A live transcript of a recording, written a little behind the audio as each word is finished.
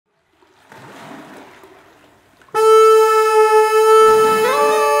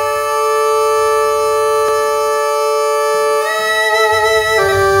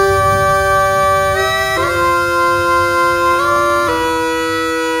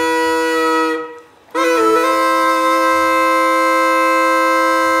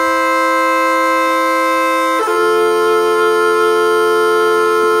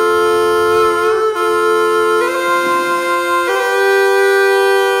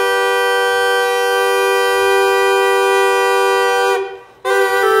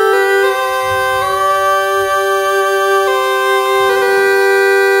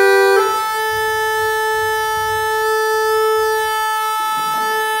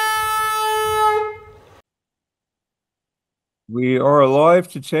We are live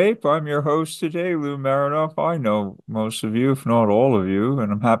to tape. I'm your host today, Lou Marinoff. I know most of you, if not all of you,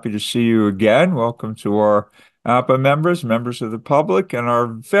 and I'm happy to see you again. Welcome to our APPA members, members of the public, and our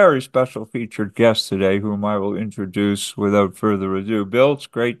very special featured guest today, whom I will introduce without further ado. Bill, it's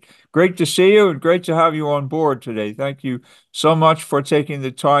great to see you and great to have you on board today. Thank you so much for taking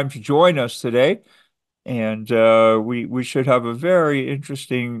the time to join us today. And we should have a very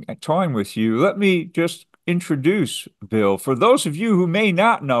interesting time with you. Let me just introduce Bill for those of you who may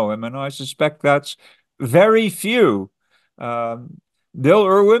not know him, and I suspect that's very few. Um, Bill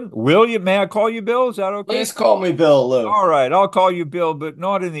Irwin, William, may I call you Bill? Is that okay? Please call me Bill, Lou. All right, I'll call you Bill, but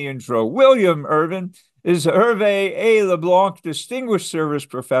not in the intro. William Irvin is Herve A. LeBlanc Distinguished Service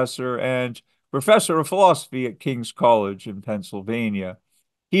Professor and Professor of Philosophy at King's College in Pennsylvania.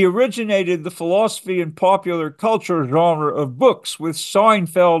 He originated the philosophy and popular culture genre of books with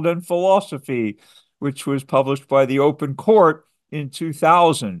Seinfeld and Philosophy, which was published by the Open Court in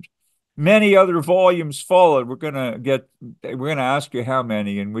 2000. Many other volumes followed. We're gonna ask you how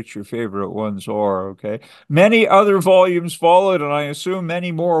many and which your favorite ones are, okay? Many other volumes followed, and I assume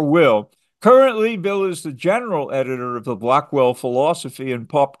many more will. Currently, Bill is the general editor of the Blackwell Philosophy and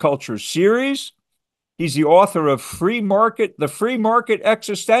Pop Culture series. He's the author of The Free Market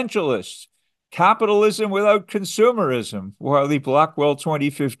Existentialist, Capitalism Without Consumerism, Wiley-Blackwell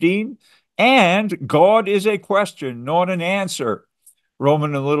 2015, and God is a Question, Not an Answer,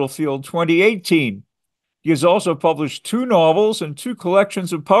 Rowman and Littlefield 2018. He has also published two novels and two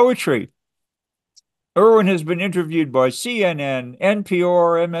collections of poetry. Irwin has been interviewed by CNN,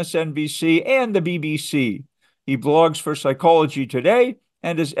 NPR, MSNBC, and the BBC. He blogs for Psychology Today,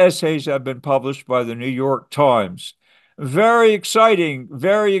 and his essays have been published by the New York Times. Very exciting,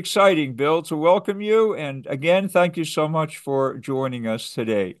 Bill, to welcome you. And again, thank you so much for joining us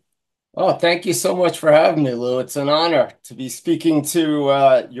today. Oh, thank you so much for having me, Lou. It's an honor to be speaking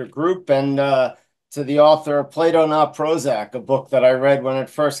to your group and to the author of Plato Not Prozac, a book that I read when it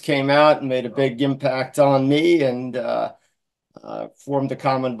first came out and made a big impact on me and formed a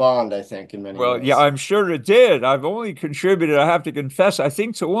common bond, I think, in many Well, yeah, ways. I'm sure it did. I've only contributed, I have to confess, I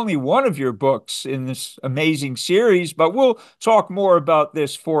think to only one of your books in this amazing series, but we'll talk more about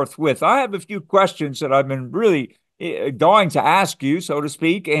this forthwith. I have a few questions that I've been really dying to ask you, so to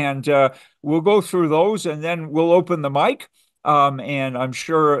speak, and we'll go through those and then we'll open the mic. And I'm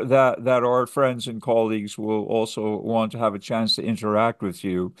sure that our friends and colleagues will also want to have a chance to interact with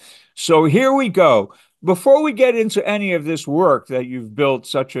you. So here we go. Before we get into any of this work that you've built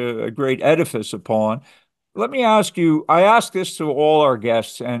such a great edifice upon, let me ask you, I ask this to all our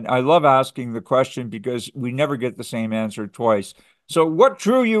guests, and I love asking the question because we never get the same answer twice. So, what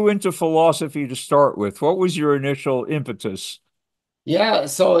drew you into philosophy to start with? What was your initial impetus? Yeah,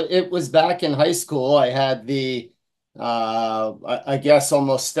 so it was back in high school. I had I guess,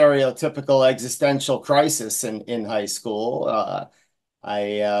 almost stereotypical existential crisis in high school.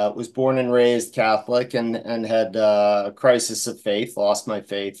 I was born and raised Catholic and had a crisis of faith, lost my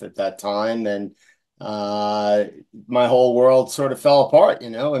faith at that time, and uh, my whole world sort of fell apart.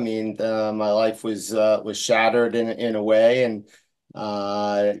 I mean, my life was shattered in a way, and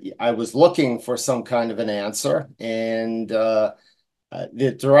I was looking for some kind of an answer, and the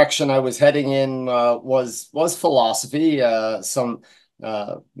direction I was heading in was philosophy.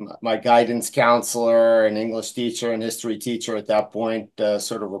 My guidance counselor, an English teacher and history teacher at that point,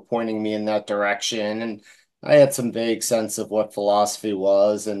 sort of were pointing me in that direction, and I had some vague sense of what philosophy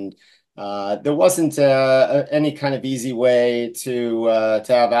was, and there wasn't any kind of easy way to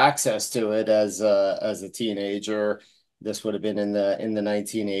have access to it as a teenager. This would have been in the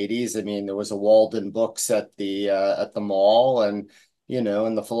 1980s. I mean, there was a Walden Books at the mall, and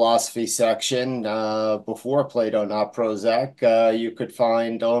in the philosophy section, before Plato, not Prozac, you could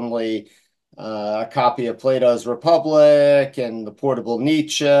find only a copy of Plato's Republic and the Portable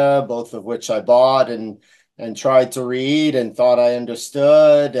Nietzsche, both of which I bought and tried to read and thought I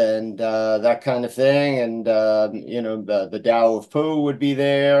understood and that kind of thing. And the Tao of Pooh would be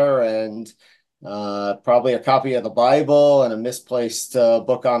there, and probably a copy of the Bible and a misplaced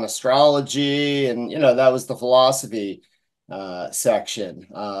book on astrology, and that was the philosophy section.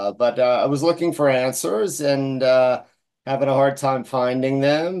 But I was looking for answers and having a hard time finding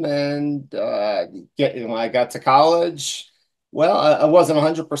them. And when I got to college, well, I wasn't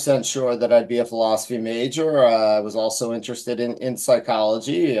 100% sure that I'd be a philosophy major. I was also interested in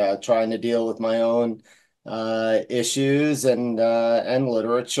psychology, trying to deal with my own issues and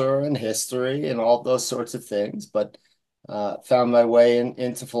literature and history and all those sorts of things. But found my way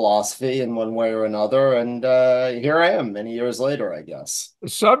into philosophy in one way or another, and here I am many years later, I guess.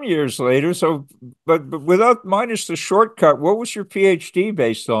 Some years later. So, but without minus the shortcut, what was your PhD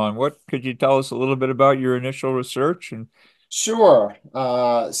based on? What could you tell us a little bit about your initial research? And Sure.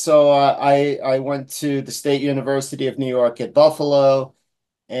 I went to the State University of New York at Buffalo,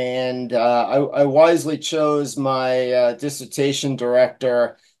 and I wisely chose my dissertation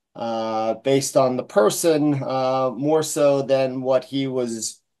director based on the person more so than what he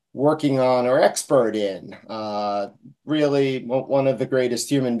was working on or expert in. Really, one of the greatest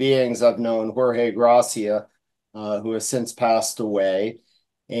human beings I've known, Jorge Gracia, who has since passed away.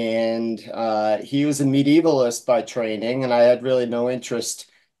 And he was a medievalist by training, and I had really no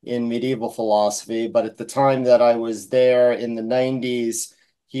interest in medieval philosophy. But at the time that I was there in the 90s,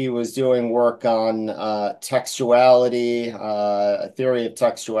 he was doing work on textuality. A Theory of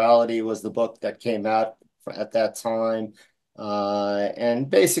Textuality was the book that came out at that time. And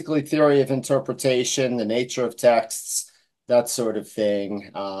basically, theory of interpretation, the nature of texts, that sort of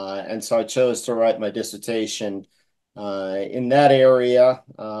thing. And so I chose to write my dissertation in that area,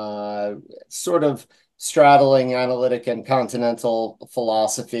 sort of straddling analytic and continental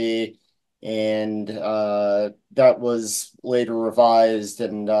philosophy, and that was later revised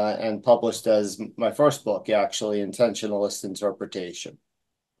and published as my first book, actually, Intentionalist Interpretation.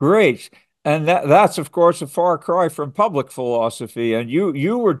 great. And that's of course a far cry from public philosophy. And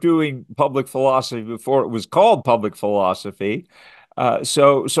you were doing public philosophy before it was called public philosophy.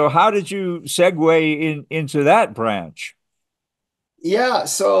 So how did you segue into that branch? Yeah,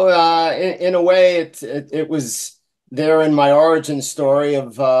 so in a way, it was there in my origin story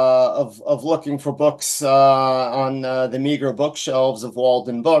of looking for books on the meager bookshelves of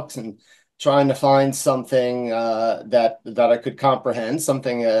Walden Books and trying to find something that I could comprehend,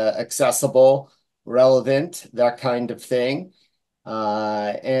 something accessible, relevant, that kind of thing.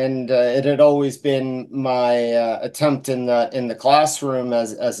 And it had always been my attempt in the classroom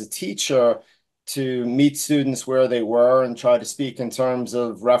as a teacher to meet students where they were and try to speak in terms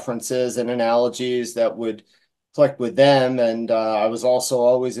of references and analogies that would click with them. And I was also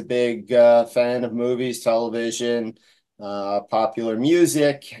always a big fan of movies, television, popular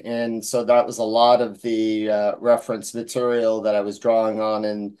music. And so that was a lot of the reference material that I was drawing on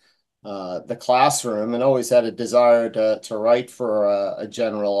in the classroom, and always had a desire to write for a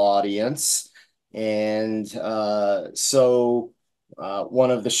general audience. And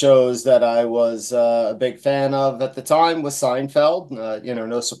one of the shows that I was a big fan of at the time was Seinfeld.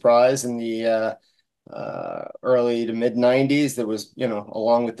 No surprise, in the early to mid 90s, there was,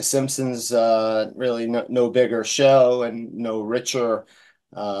 along with The Simpsons, really no bigger show and no richer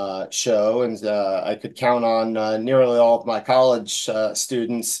show. And I could count on nearly all of my college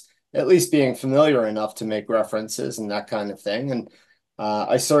students at least being familiar enough to make references and that kind of thing. And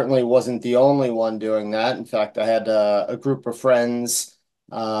I certainly wasn't the only one doing that. In fact, I had a group of friends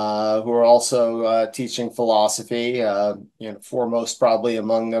who were also teaching philosophy, foremost probably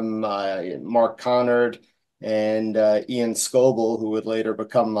among them, Mark Conard and Ian Scoble, who would later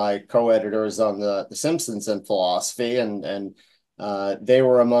become my co-editors on the Simpsons and philosophy. And they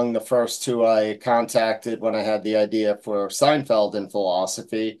were among the first who I contacted when I had the idea for Seinfeld and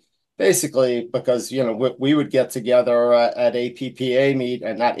philosophy. Basically, because we would get together at APPA meet,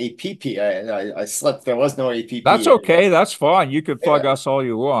 and not APPA. I slipped. There was no That's APPA. okay. That's fine. You can plug Yeah, us all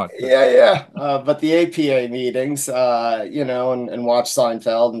you want. But yeah. But the APA meetings, and watch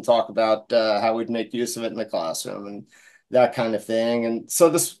Seinfeld and talk about how we'd make use of it in the classroom and that kind of thing. And so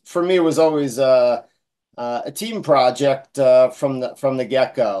this, for me, was always a team project from the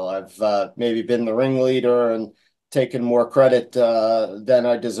get-go. I've maybe been the ringleader and taken more credit than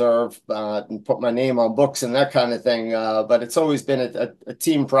I deserve and put my name on books and that kind of thing. But it's always been a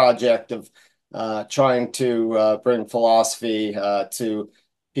team project of trying to bring philosophy to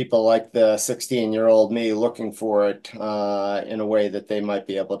people like the 16-year-old me looking for it in a way that they might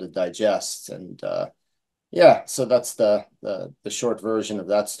be able to digest. And yeah, so that's the short version of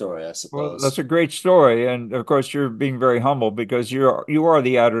that story, I well, that's suppose. a great story, and of course, you're being very humble because you are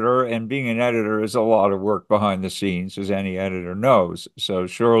the editor, and being an editor is a lot of work behind the scenes, as any editor knows. So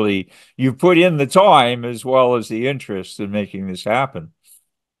surely you put in the time as well as the interest in making this happen.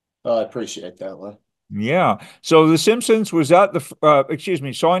 Well, I appreciate that one. Yeah. So The Simpsons was that excuse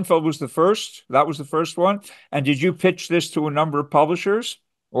me, Seinfeld was the first. That was the first one. And did you pitch this to a number of publishers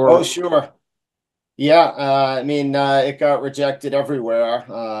Oh, or? sure. Yeah, I mean, it got rejected everywhere,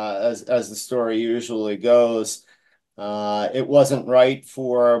 as the story usually goes. It wasn't right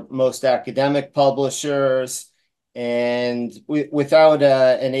for most academic publishers, and without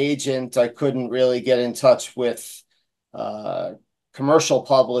an agent, I couldn't really get in touch with commercial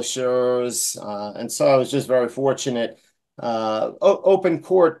publishers. And so I was just very fortunate. Open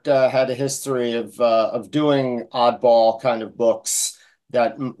Court had a history of doing oddball kind of books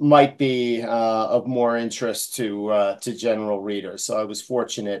that might be of more interest to general readers. So I was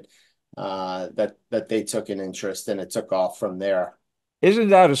fortunate that they took an interest, and it took off from there. Isn't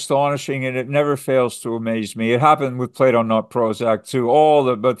that astonishing? And it never fails to amaze me. It happened with Plato Not Prozac too. All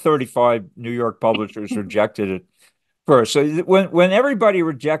the but 35 New York publishers rejected it first. So when everybody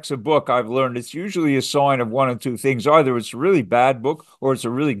rejects a book, I've learned it's usually a sign of one of two things. Either it's a really bad book or it's a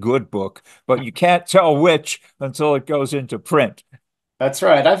really good book, but you can't tell which until it goes into print. That's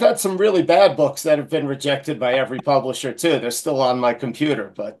right. I've had some really bad books that have been rejected by every publisher too. They're still on my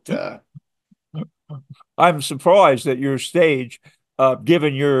computer, but I'm surprised at your stage,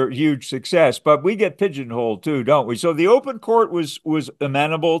 given your huge success. But we get pigeonholed too, don't we? So the Open Court was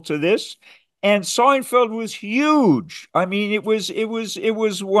amenable to this, and Seinfeld was huge. I mean, it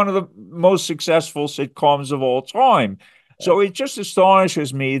was one of the most successful sitcoms of all time. So it just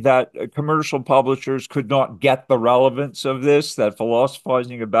astonishes me that commercial publishers could not get the relevance of this, that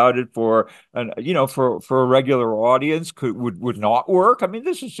philosophizing about it for an for a regular audience would not work. I mean,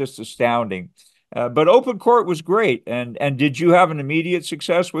 this is just astounding. But Open Court was great. And did you have an immediate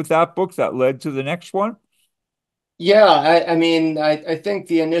success with that book that led to the next one? yeah, I mean, I think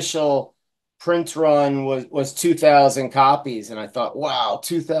the initial print run was 2,000 copies, and I thought, wow,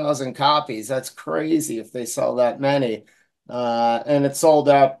 2,000 copies, that's crazy if they sell that many. And it sold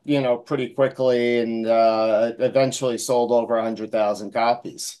out, pretty quickly, and eventually sold over 100,000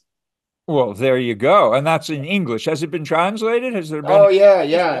 copies. Well, there you go. And that's in English. Has it been translated? Has there been Oh yeah, as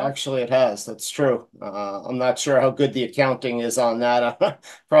yeah, well? actually it has. That's true. I'm not sure how good the accounting is on that. I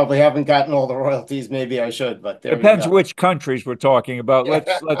probably haven't gotten all the royalties. Maybe I should, but there you Depends go. which countries we're talking about. Let's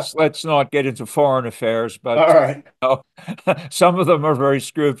Yeah. let's let's not get into foreign affairs, All but right. some of them are very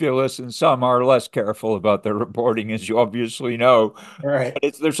scrupulous and some are less careful about their reporting, as you obviously know. All right.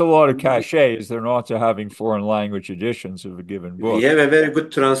 But there's a lot of cachet, is there not, to having foreign language editions of a given We book. have a very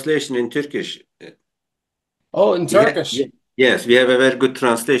good translation in Turkish. Oh, in Turkish. Yes, we have a very good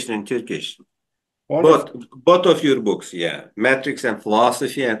translation in Turkish. Wonderful. Both of your books, yeah. Matrix and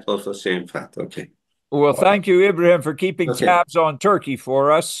Philosophy and also Seinfeld. Okay. Well, thank you, Ibrahim, for keeping Okay. tabs on Turkey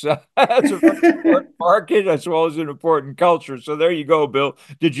for us. That's a very important market as well as an important culture. So there you go, Bill.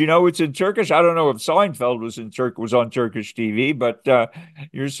 Did you know it's in Turkish? I don't know if Seinfeld was on Turkish TV, but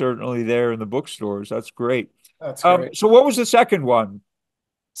you're certainly there in the bookstores. That's great. That's great. So what was the second one?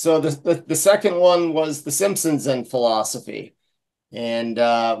 So the second one was The Simpsons and Philosophy. And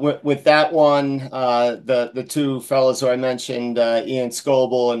with that one, the two fellows who I mentioned, Ian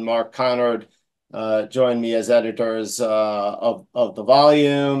Scoble and Mark Conard, joined me as editors of the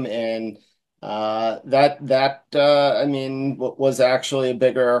volume, and that I mean was actually a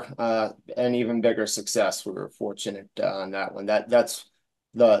bigger an even bigger success. We were fortunate on that one. That's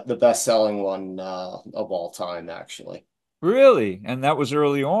the best-selling one of all time, actually. Really? And that was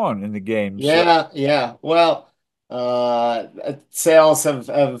early on in the game. So Yeah, yeah. Well, sales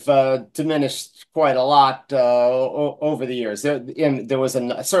have diminished quite a lot over the years. There was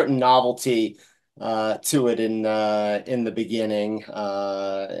a certain novelty to it in the beginning,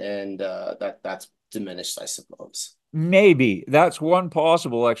 and that's diminished, I suppose. maybe that's one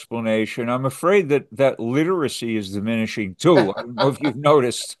possible explanation. I'm afraid that literacy is diminishing too. I don't know if you've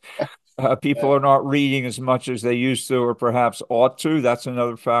noticed. People Yeah, are not reading as much as they used to, or perhaps ought to. That's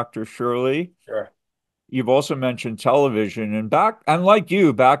another factor, surely. sure. You've also mentioned television, and like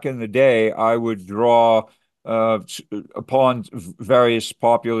you, back in the day, I would draw upon various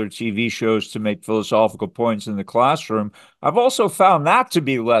popular TV shows to make philosophical points in the classroom. I've also found that to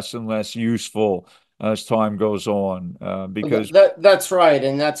be less and less useful as time goes on, because That's right,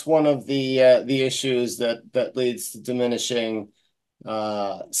 and that's one of the issues that leads to diminishing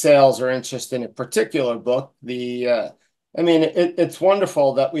sales or interest in a particular book. I mean, it's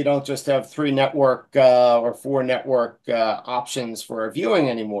wonderful that we don't just have three network or four network options for our viewing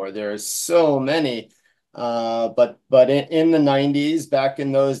anymore. There's so many. But in the 90s, back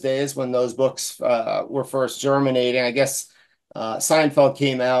in those days when those books were first germinating, I guess Seinfeld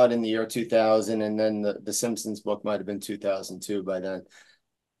came out in the year 2000, and then the Simpsons book might have been 2002 by then.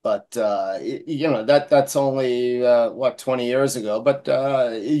 But that's only what, 20 years ago. But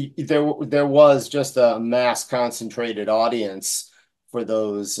there was just a mass concentrated audience for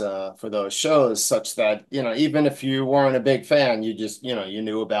those shows, such that even if you weren't a big fan, you just you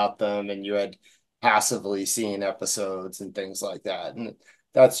knew about them, and you had passively seen episodes and things like that. And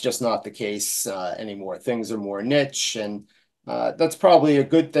that's just not the case anymore. Things are more niche, and That's probably a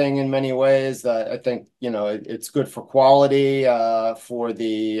good thing in many ways. I think, it's good for quality, for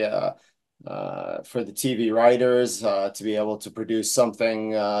the TV writers, to be able to produce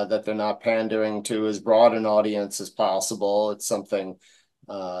something that they're not pandering to as broad an audience as possible. It's something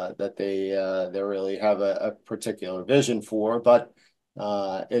that they really have a particular vision for, but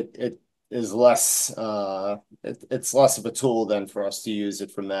it is less it's less of a tool than for us to use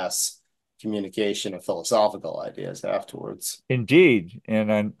it for mass communication of philosophical ideas afterwards. Indeed,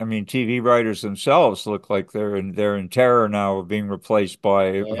 and I mean, TV writers themselves look like they're in terror now of being replaced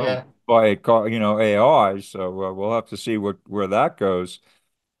by Yeah. AI. So we'll have to see where that goes.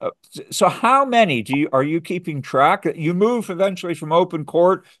 So how many are you keeping track? You move eventually from open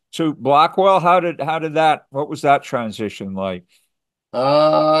court to Blackwell. What was that transition like?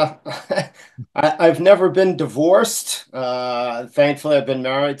 Uh, I've never been divorced. Thankfully, I've been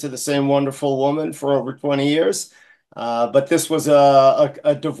married to the same wonderful woman for over 20 years. But this was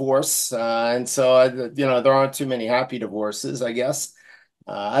a divorce. And so, there aren't too many happy divorces, I guess.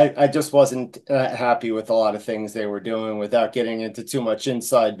 I just wasn't happy with a lot of things they were doing without getting into too much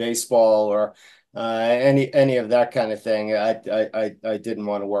inside baseball or any of that kind of thing. I didn't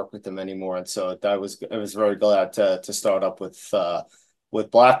want to work with them anymore, and so I was very glad to start up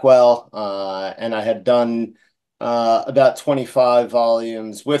with Blackwell, and I had done about 25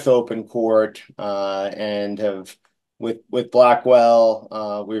 volumes with Open Court, and have with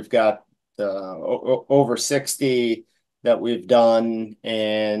Blackwell, we've got over 60 that we've done,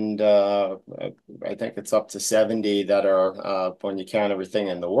 and I think it's up to 70 that are, when you count everything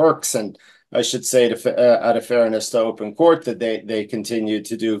in the works. And I should say, out of fairness to Open Court, that they continue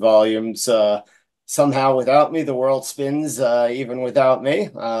to do volumes. Somehow without me, the world spins, even without me,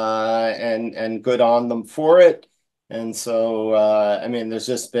 and good on them for it. And so, I mean, there's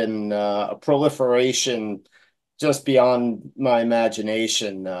just been a proliferation just beyond my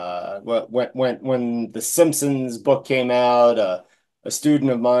imagination. When the Simpsons book came out, a student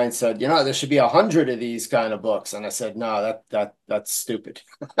of mine said, there should be 100 of these kind of books, and I said, no, that's stupid.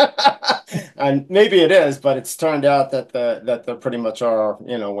 And maybe it is, but it's turned out that there pretty much are,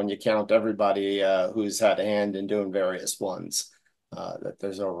 when you count everybody who's had a hand in doing various ones, that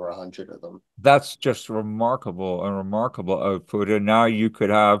there's over 100 of them. That's just a remarkable output. And now you could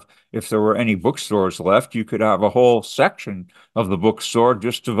have, if there were any bookstores left, you could have a whole section of the bookstore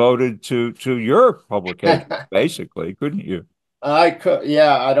just devoted to your publication, basically, couldn't you? I could,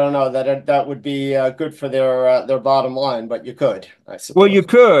 yeah, I don't know that would be good for their bottom line, but you could, I Well, you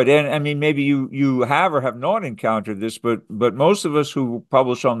suppose. could, and I mean, maybe you have or have not encountered this, but most of us who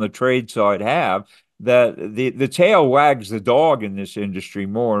publish on the trade side have that the tail wags the dog in this industry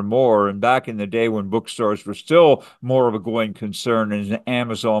more and more. And back in the day when bookstores were still more of a going concern and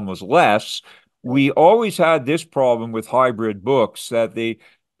Amazon was less, we always had this problem with hybrid books that the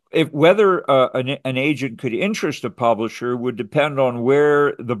if whether an agent could interest a publisher would depend on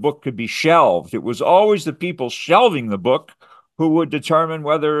where the book could be shelved. It was always the people shelving the book who would determine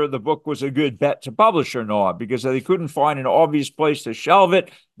whether the book was a good bet to publish or not, because if they couldn't find an obvious place to shelve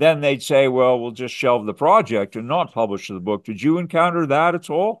it, then they'd say, well, we'll just shelve the project and not publish the book. Did you encounter that at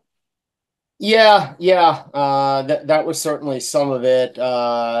all? Yeah, yeah, that was certainly some of it,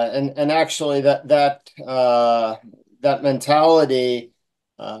 and actually that mentality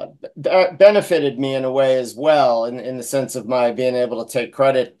that benefited me in a way as well, in the sense of my being able to take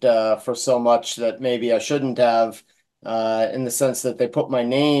credit for so much that maybe I shouldn't have, in the sense that they put my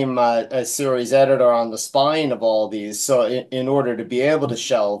name as series editor on the spine of all these, so in order to be able to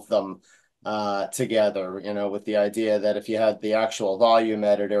shelve them together, with the idea that if you had the actual volume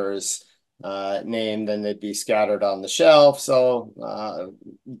editors name, then they'd be scattered on the shelf. So,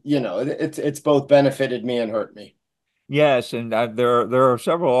 it's both benefited me and hurt me. Yes, and there are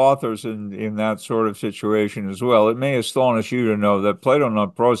several authors in that sort of situation as well. It may astonish you to know that Plato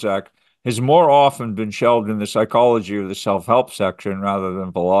Not Prozac has more often been shelved in the psychology or the self-help section rather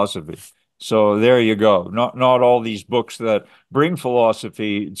than philosophy. So there you go. Not all these books that bring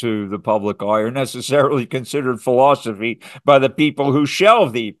philosophy to the public eye are necessarily considered philosophy by the people who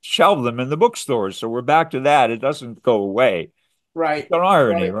shelve them in the bookstores. So we're back to that. It doesn't go away. It's Right, an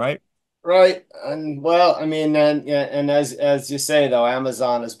irony, right, right? right. And well, I mean, and yeah, and as you say though,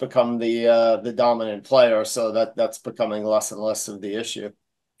 Amazon has become the dominant player, so that's becoming less and less of the issue.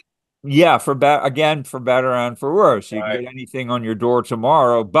 Yeah, for better and for worse. You can Right. get anything on your door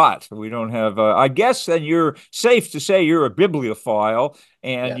tomorrow, but we don't have. I guess then you're safe to say you're a bibliophile,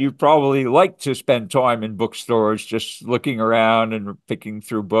 and Yeah. you probably like to spend time in bookstores, just looking around and picking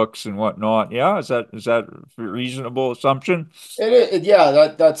through books and whatnot. Yeah, is that a reasonable assumption?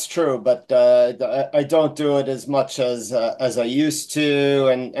 Yeah, that's true, but I don't do it as much as I used to,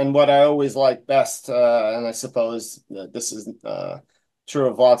 and what I always like best, and I suppose that this is true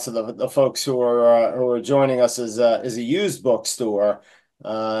of lots of the folks who are joining us is a used bookstore,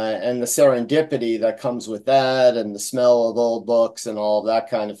 and the serendipity that comes with that, and the smell of old books and all of that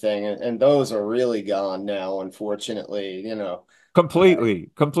kind of thing, and those are really gone now, unfortunately, you know. Completely,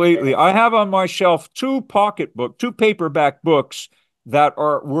 completely. I have on my shelf two paperback books that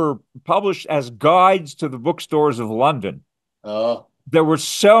are were published as guides to the bookstores of London. Oh, There were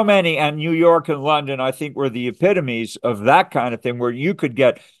so many, and New York and London, I think, were the epitomes of that kind of thing, where you could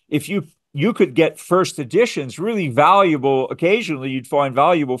get, if you could get first editions, really valuable. Occasionally, you'd find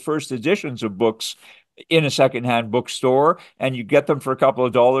valuable first editions of books in a secondhand bookstore, and you get them for a couple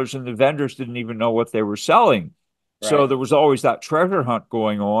of dollars, and the vendors didn't even know what they were selling. So right. there was always that treasure hunt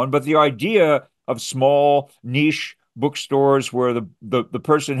going on. But the idea of small niche bookstores where the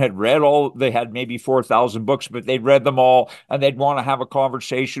person had read all, they had maybe 4,000 books, but they'd read them all, and they'd want to have a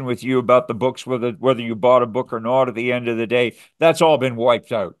conversation with you about the books, whether you bought a book or not at the end of the day. That's all been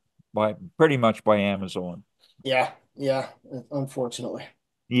wiped out by pretty much by Amazon. Yeah, yeah, unfortunately.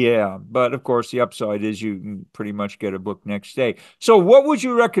 Yeah, but of course, the upside is you can pretty much get a book next day. So, what would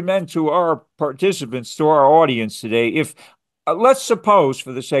you recommend to our participants, to our audience today? If let's suppose,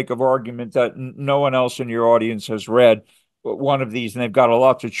 for the sake of argument, that no one else in your audience has read one of these and they've got a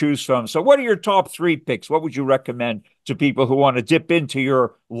lot to choose from. So, what are your top three picks? What would you recommend to people who want to dip into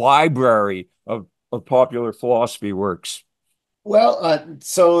your library of popular philosophy works? Well,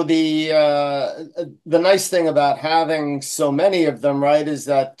 so the nice thing about having so many of them, right, is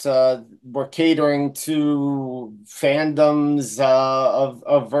that we're catering to fandoms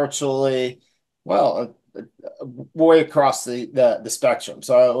of virtually, well, way across the spectrum.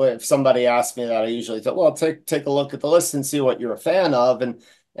 So if somebody asks me that, I usually say, well, take a look at the list and see what you're a fan of,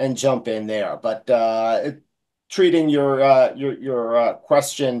 and jump in there. But treating your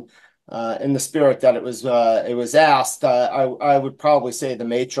question in the spirit that it was asked, I would probably say The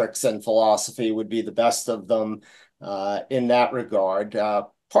Matrix and Philosophy would be the best of them in that regard.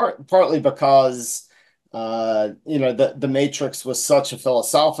 Partly because you know, the Matrix was such a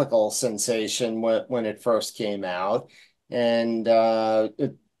philosophical sensation when it first came out, and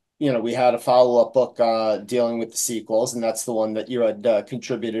you know, we had a follow-up book dealing with the sequels, and that's the one that you had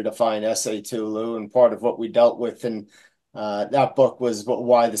contributed a fine essay to, Lou. And part of what we dealt with in that book was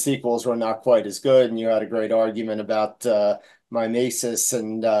why the sequels were not quite as good, and you had a great argument about mimesis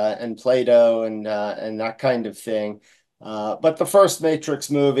and Plato and that kind of thing. But the first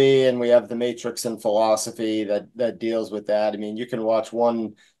Matrix movie, and we have The Matrix and Philosophy that deals with that. I mean, you can watch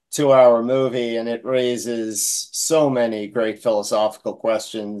one 2 hour movie and it raises so many great philosophical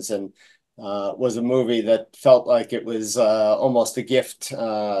questions, and was a movie that felt like it was almost a gift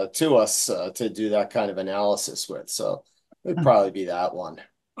to us to do that kind of analysis with. So it'd probably be that one.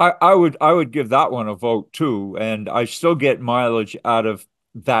 I would give that one a vote too, and I still get mileage out of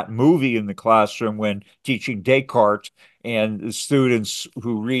that movie in the classroom when teaching Descartes, and the students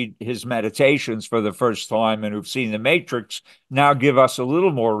who read his meditations for the first time and who've seen The Matrix now give us a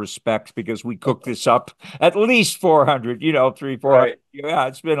little more respect because we cooked this up at least 400, three, 400. Right. Yeah,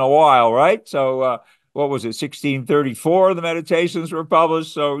 it's been a while, right? So, what was it, 1634? The meditations were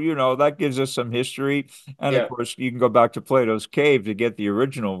published. So, that gives us some history. And of Yeah. course, you can go back to Plato's Cave to get the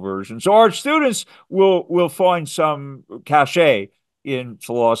original version. So our students will find some cachet in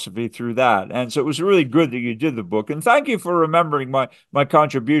philosophy through that. And so it was really good that you did the book. And thank you for remembering my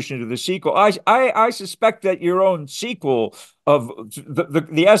contribution to the sequel. I suspect that your own sequel of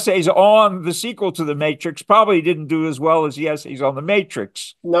the essays on the sequel to The Matrix probably didn't do as well as the essays on The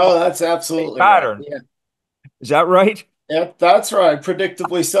Matrix. No, that's absolutely right. Pattern. Yeah. Is that right? Yeah, that's right.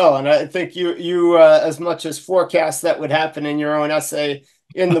 Predictably so. And I think you as much as forecast that would happen in your own essay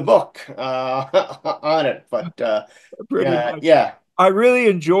in the book on it. But Pretty yeah, much. yeah. I really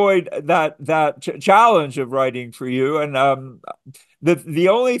enjoyed that challenge of writing for you, and the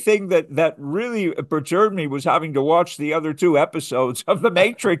only thing that really perturbed me was having to watch the other two episodes of The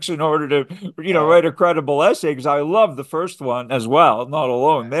Matrix in order to write a credible essay, because I love the first one as well, not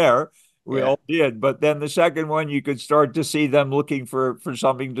alone there, We all did. But then the second one, you could start to see them looking for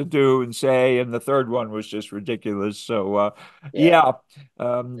something to do and say, and the third one was just ridiculous. So yeah,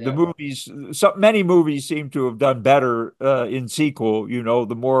 the yeah. movies, many movies seem to have done better in sequel.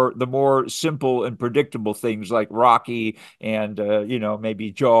 The more simple and predictable things like Rocky and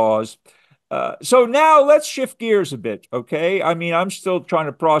maybe Jaws. So now let's shift gears a bit, okay? I mean, I'm still trying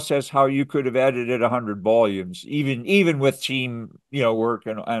to process how you could have edited 100 volumes, even with team, work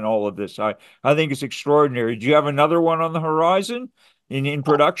and all of this. I think it's extraordinary. Do you have another one on the horizon in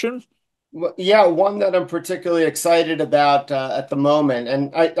production? Well, yeah, one that I'm particularly excited about at the moment,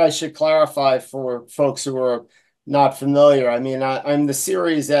 and I should clarify for folks who are not familiar. I mean, I'm the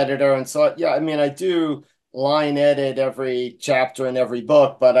series editor, and so yeah, I mean, I do line edit every chapter in every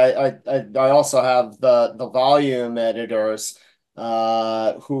book, but I also have the volume editors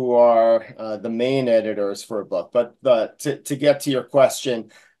who are the main editors for a book. But to get to your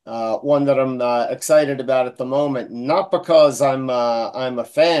question. One that I'm excited about at the moment, not because I'm a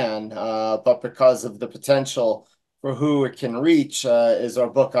fan, but because of the potential for who it can reach, is our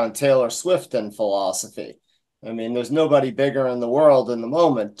book on Taylor Swift and philosophy. I mean, there's nobody bigger in the world in the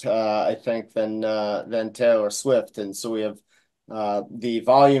moment, I think, than Taylor Swift, and so we have the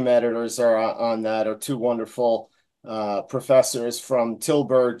volume editors are on that are two wonderful professors from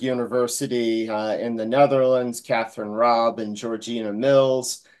Tilburg University in the Netherlands, Catherine Robb and Georgina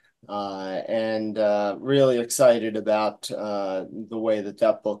Mills. And really excited about the way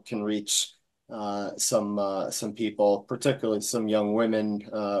that book can reach some people, particularly some young women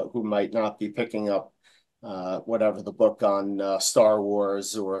who might not be picking up whatever the book on Star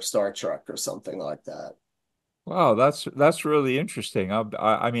Wars or Star Trek or something like that. Wow, that's really interesting.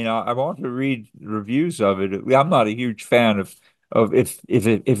 I mean, I want to read reviews of it. I'm not a huge fan of if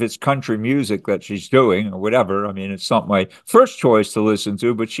it's country music that she's doing or whatever. I mean, it's not my first choice to listen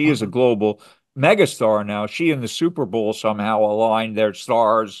to, but she is a global megastar now. She and the Super Bowl somehow aligned their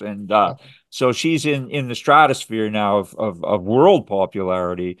stars, and so she's in the stratosphere now of world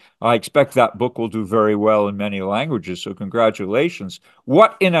popularity. I expect that book will do very well in many languages. So congratulations.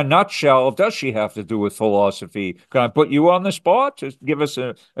 What, in a nutshell, does she have to do with philosophy? Can I put you on the spot to give us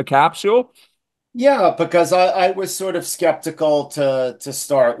a capsule? Yeah, because I was sort of skeptical to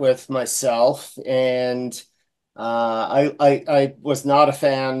start with myself, and I was not a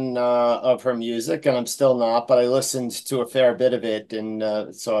fan of her music, and I'm still not, but I listened to a fair bit of it,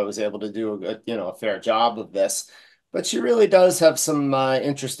 and so I was able to do a fair job of this. But she really does have some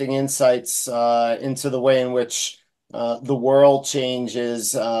interesting insights into the way in which the world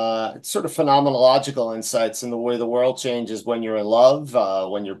changes, sort of phenomenological insights in the way the world changes when you're in love,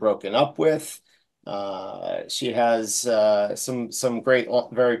 when you're broken up with. She has some great,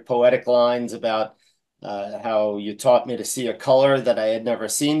 very poetic lines about how you taught me to see a color that I had never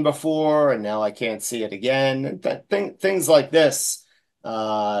seen before, and now I can't see it again. And things like this.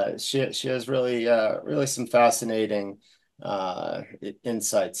 She has really some fascinating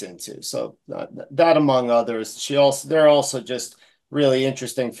insights into. So that among others, there are also just really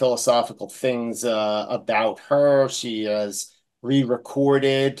interesting philosophical things about her. She has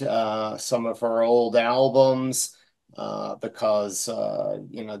re-recorded some of her old albums because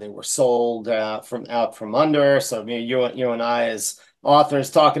they were sold out from under. So I mean, you and I as authors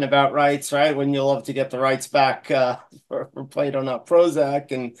talking about rights, right? Wouldn't you love to get the rights back for Plato Not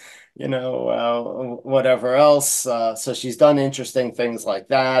Prozac and whatever else? So she's done interesting things like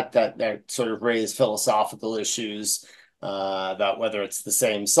that sort of raise philosophical issues about whether it's the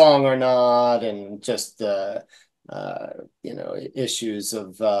same song or not, and just issues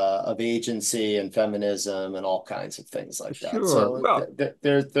of agency and feminism and all kinds of things like that. Sure. So Well,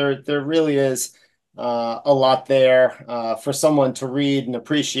 there really is a lot there for someone to read and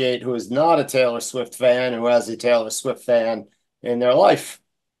appreciate who is not a Taylor Swift fan, who has a Taylor Swift fan in their life.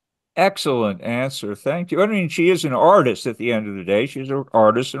 excellent answer. Thank you. I mean, she is an artist at the end of the day. She's an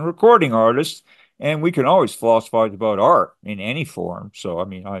artist and recording artist, and we can always philosophize about art in any form. So, I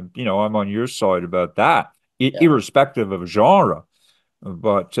mean, I'm on your side about that, Yeah. irrespective of genre.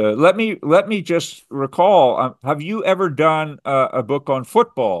 But let me just recall, have you ever done a book on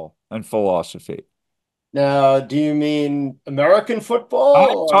football and philosophy? Now, do you mean American I'm,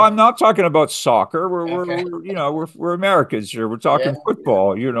 football or I'm not talking about soccer. We're we're, okay? we're we're Americans here. We're talking Yeah,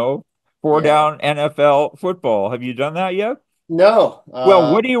 football, four yeah. down NFL football. Have you done that yet? No.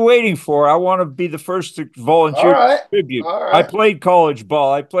 Well, what are you waiting for? I want to be the first to All volunteer to right. contribute. All I right. played college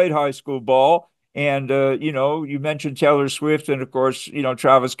ball. I played high school ball. And you mentioned Taylor Swift and of course,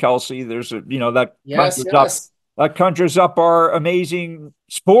 Travis Kelce. There's that Yes, conjures up yes. our amazing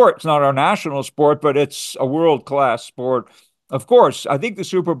sport. It's not our national sport, but it's a world-class sport Of course, I think the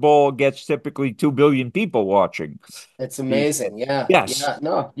Super Bowl gets typically 2 billion people watching. It's amazing. Yeah. Yes. Yeah.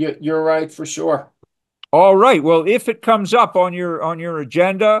 No, you're right for sure. All right. Well, if it comes up on your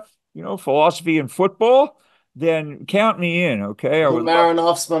agenda, philosophy and football, then count me in. Okay. I Lou would love.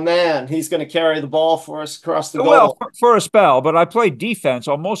 Marinoff's my man. He's going to carry the ball for us across the Well, goal. for a spell, but I play defense.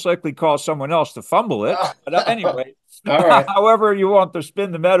 I'll most likely call someone else to fumble it. But anyway, All right. however you want to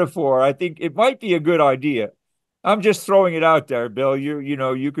spin the metaphor, I think it might be a good idea. I'm just throwing it out there, Bill.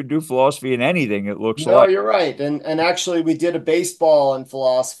 You could do philosophy in anything, it looks No, like. you're right. And actually we did a baseball and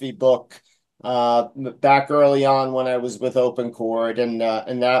philosophy book back early on when I was with Open Court, and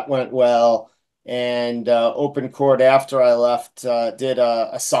that went well. And Open Court after I left did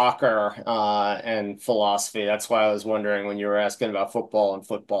a soccer and philosophy. That's why I was wondering when you were asking about football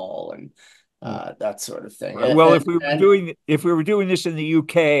and that sort of thing. Well, if we were doing this in the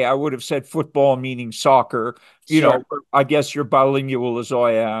UK, I would have said football meaning soccer. Sure. I guess you're bilingual as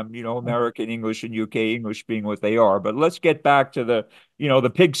I am, American English and UK English being what they are. But let's get back to the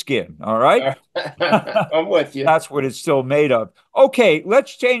pigskin, all right? I'm with you. That's what it's still made of. Okay,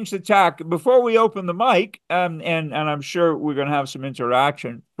 let's change the tack before we open the mic, and I'm sure we're going to have some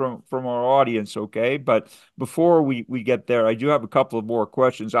interaction from our audience. Okay, but before we get there, I do have a couple of more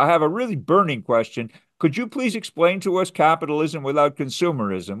questions. I have a really burning question. Could you please explain to us capitalism without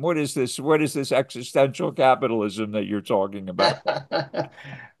consumerism? What is this? What is this existential capitalism that you're talking about?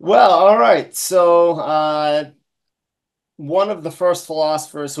 Well, all right. So one of the first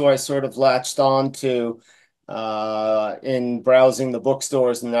philosophers who I sort of latched on to in browsing the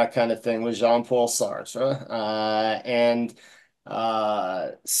bookstores and that kind of thing was Jean-Paul Sartre. And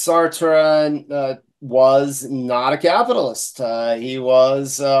Sartre was not a capitalist. He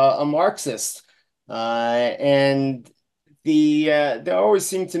was a Marxist. And there always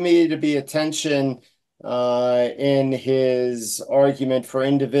seemed to me to be a tension in his argument for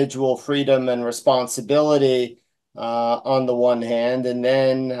individual freedom and responsibility on the one hand, and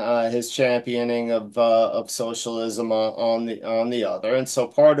then his championing of socialism on the other. And so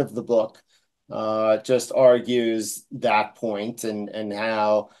part of the book just argues that point and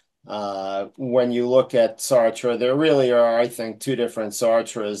how when you look at Sartre, there really are, I think, two different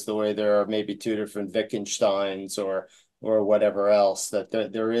Sartres, the way there are maybe two different Wittgensteins or whatever else, that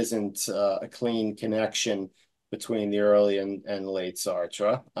there isn't a clean connection between the early and late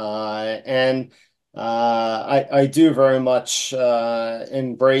Sartre. And I do very much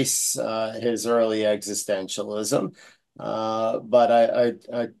embrace his early existentialism, but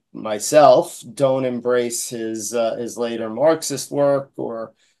I myself don't embrace his later Marxist work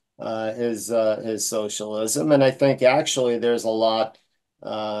or his socialism. And I think actually there's a lot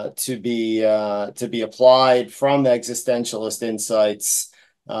to be applied from existentialist insights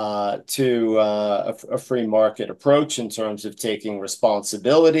to a free market approach in terms of taking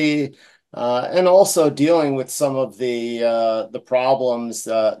responsibility and also dealing with some of the problems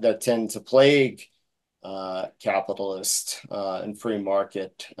that tend to plague capitalist and free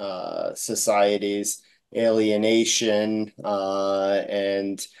market societies, alienation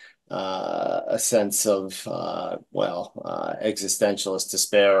and a sense of existentialist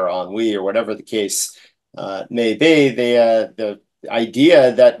despair or ennui or whatever the case may be. The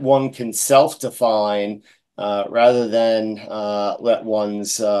idea that one can self-define rather than let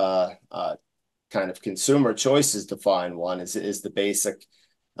one's kind of consumer choices define one is the basic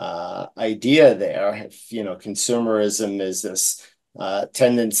idea there. If consumerism is this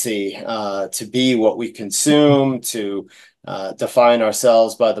tendency to be what we consume, to define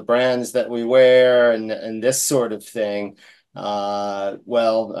ourselves by the brands that we wear and this sort of thing. I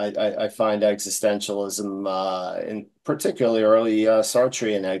find existentialism, in particularly early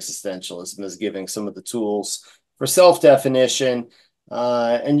Sartrean existentialism, as giving some of the tools for self-definition.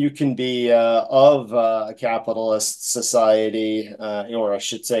 And you can be of a capitalist society, or I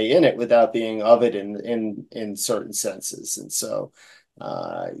should say in it, without being of it in certain senses. And so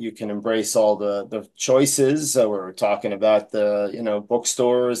you can embrace all the choices. We're talking about the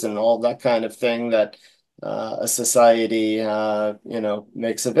bookstores and all that kind of thing that a society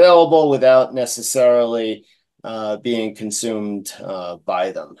makes available without necessarily being consumed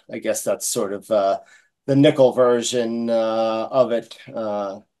by them. I guess that's sort of the nickel version of it,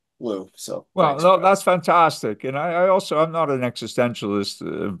 Lou. So well, no, that's fantastic, and I'm not an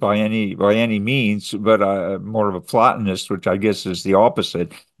existentialist by any means, but I'm more of a Platonist, which I guess is the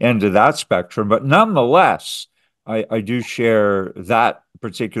opposite end of that spectrum. But nonetheless, I do share that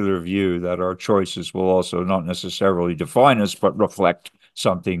particular view that our choices will also not necessarily define us, but reflect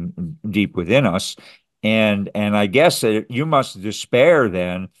something deep within us. And I guess that you must despair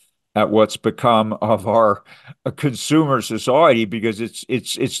then at what's become of our consumer society, because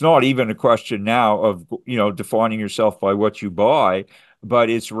it's not even a question now of, defining yourself by what you buy, but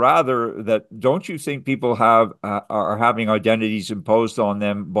it's rather that, don't you think people are having identities imposed on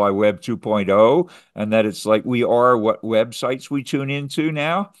them by Web 2.0, and that it's like we are what websites we tune into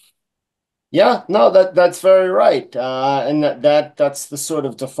now? Yeah, no, that's very right. And that's the sort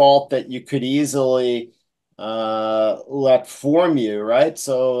of default that you could easily let form you, right?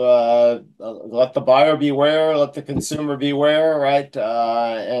 So let the buyer beware, let the consumer beware, right?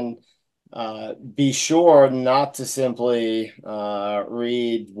 And be sure not to simply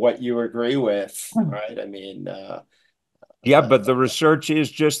read what you agree with, right? I mean, Yeah, but the research is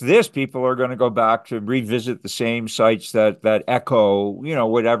just this. People are going to go back to revisit the same sites that echo,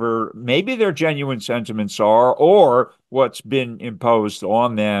 whatever maybe their genuine sentiments are, or what's been imposed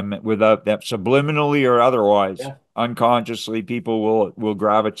on them without that, subliminally or otherwise, yeah. unconsciously. People will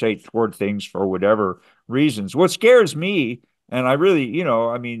gravitate toward things for whatever reasons. What scares me, and I really,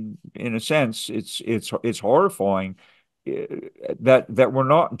 I mean, in a sense, it's horrifying, eh, that we're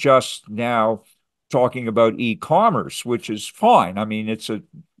not just now talking about e-commerce, which is fine. I mean, it's a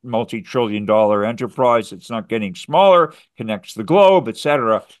multi-trillion-dollar enterprise. It's not getting smaller, connects the globe,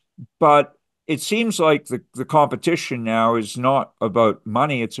 etc. But it seems like the competition now is not about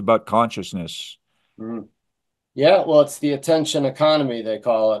money, it's about consciousness. Mhm. Yeah, well, it's the attention economy, they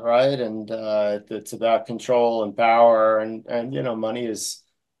call it, right? And it's about control and power, and money is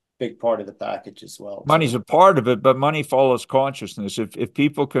a big part of the package as well, Money's too. a part of it, but money follows consciousness. If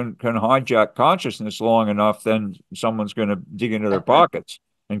people can hijack consciousness long enough, then someone's going to dig into their pockets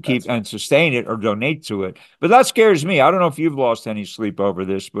and keep That's right. and sustain it or donate to it. But that scares me. I don't know if you've lost any sleep over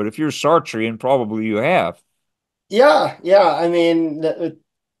this, but if you're Sartrean, probably you have. Yeah, yeah. I mean,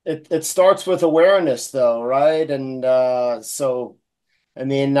 it starts with awareness, though, right? And so I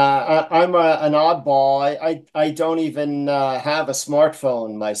mean, I'm an oddball. I don't even have a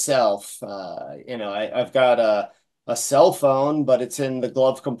smartphone myself. I've got a cell phone, but it's in the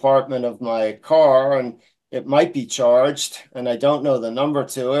glove compartment of my car, and it might be charged, and I don't know the number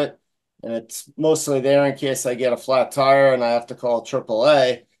to it, and it's mostly there in case I get a flat tire and I have to call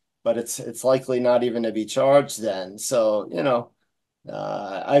AAA, but it's likely not even to be charged then. So,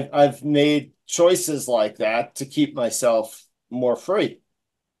 I've made choices like that to keep myself more free.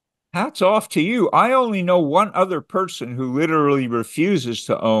 Hats off to you. I only know one other person who literally refuses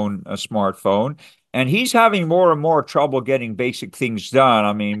to own a smartphone, and he's having more and more trouble getting basic things done.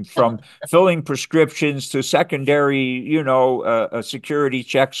 I mean, from filling prescriptions to secondary, security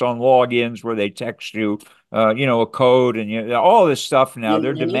checks on logins where they text you, a code, and all this stuff now.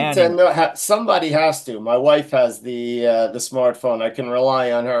 They're You need to demanding. know somebody has to. My wife has the smartphone. I can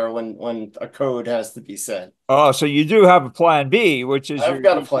rely on her when a code has to be sent. Oh, so you do have a plan B, which is I've your,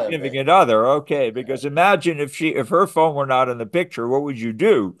 got a your plan B. significant other. Okay, because imagine if her phone were not in the picture, what would you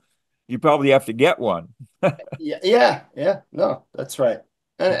do? You probably have to get one. Yeah, yeah, yeah. No, that's right.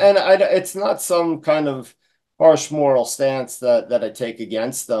 And it's not some kind of harsh moral stance that I take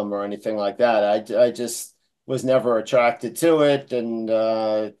against them or anything like that. I just was never attracted to it, and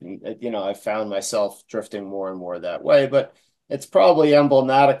I found myself drifting more and more that way. But it's probably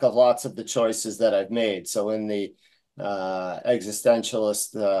emblematic of lots of the choices that I've made. So in the the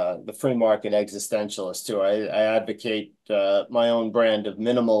free market existentialist too, I advocate my own brand of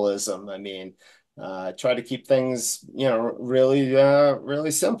minimalism. I mean, try to keep things,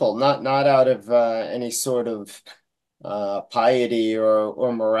 really simple, not out of any sort of piety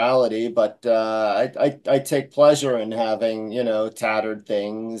or morality, but I take pleasure in having, tattered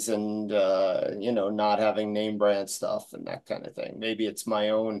things and not having name brand stuff and that kind of thing. Maybe it's my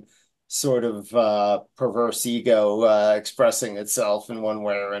own sort of perverse ego expressing itself in one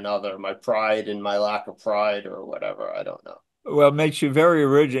way or another, my pride and my lack of pride or whatever. I don't know. Well, it makes you very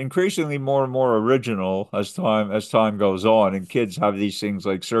original, increasingly more and more original as time goes on, and kids have these things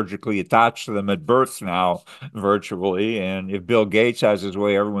like surgically attached to them at birth now, virtually. And if Bill Gates has his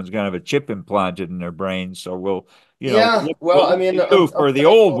way, everyone's going to have a chip implanted in their brain. So Yeah, well, we'll I look mean, to you I'm for the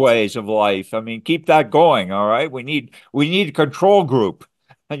old thankful to, ways of life. I mean, keep that going. All right, we need a control group,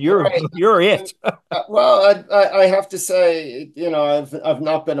 and you're right. you're it. Well, I have to say, I've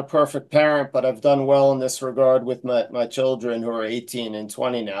not been a perfect parent, but I've done well in this regard with my children who are 18 and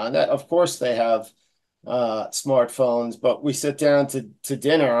 20 now. And that, of course, they have smartphones, but we sit down to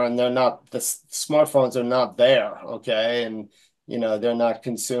dinner and the smartphones are not there, okay? And they're not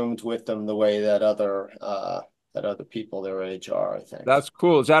consumed with them the way that other that other people their age are, I think. That's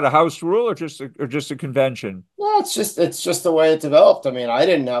cool. Is that a house rule or just a convention? Well, it's just the way it developed. I mean, I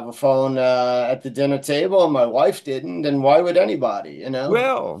didn't have a phone at the dinner table, and my wife didn't, and why would anybody, you know?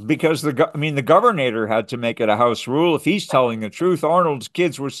 Well, because the governor had to make it a house rule. If he's telling the truth, Arnold's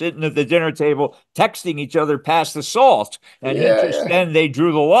kids were sitting at the dinner table texting each other past the salt, and Yeah, yeah. then they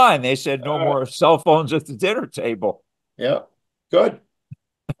drew the line. They said no Uh, more cell phones at the dinner table. yeah, good.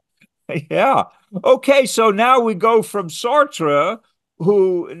 Yeah. Okay, so now we go from Sartre,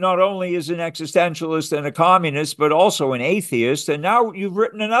 who not only is an existentialist and a communist, but also an atheist. And now you've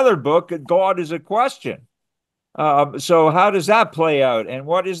written another book, God is a Question. So how does that play out? And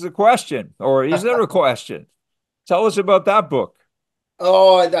what is the question? Or is there a question? Tell us about that book.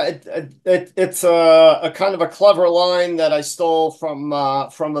 Oh, it's a kind of a clever line that I stole from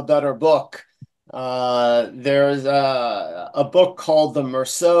a better book. There's a book called The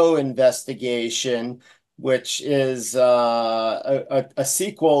Meursault Investigation, which is a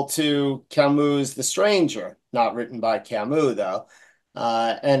sequel to Camus' The Stranger, not written by Camus, though.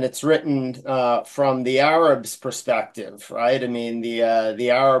 And it's written from the Arab's perspective, right? I mean, the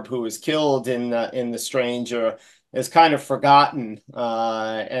Arab who was killed in The Stranger is kind of forgotten,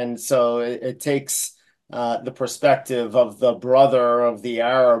 and so it takes the perspective of the brother of the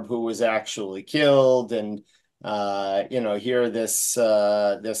Arab who was actually killed, and here this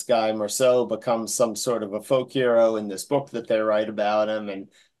guy Meursault becomes some sort of a folk hero in this book that they write about him, and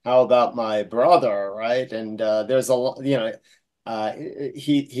how about my brother, right? And there's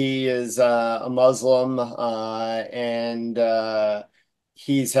he is a Muslim, and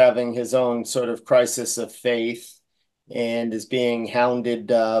he's having his own sort of crisis of faith, and is being hounded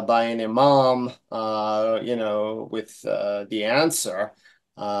by an imam, with the answer.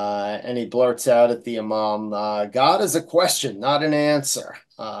 And he blurts out at the imam, God is a question, not an answer.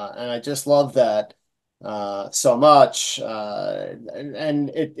 And I just love that so much. And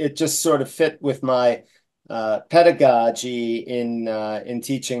it just sort of fit with my pedagogy in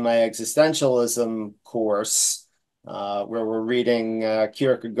teaching my existentialism course, where we're reading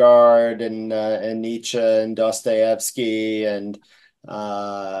Kierkegaard and Nietzsche and Dostoevsky, and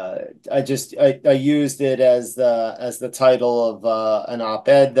I used it as the title of an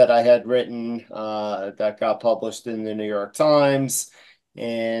op-ed that I had written that got published in the New York Times,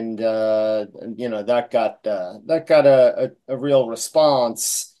 and that got a real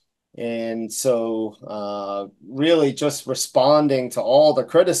response. And so really just responding to all the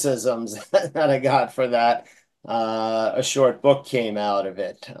criticisms that I got for that, a short book came out of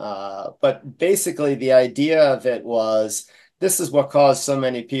it. But basically the idea of it was, this is what caused so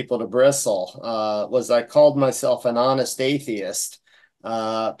many people to bristle, was I called myself an honest atheist,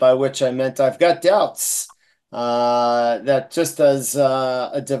 by which I meant I've got doubts. That just as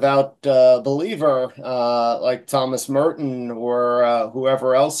a devout believer like Thomas Merton or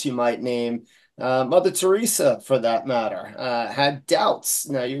whoever else you might name, Mother Teresa for that matter, had doubts.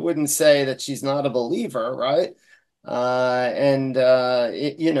 Now, you wouldn't say that she's not a believer, right?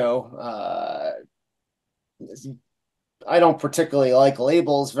 I don't particularly like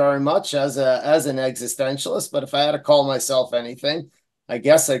labels very much as an existentialist, but if I had to call myself anything, I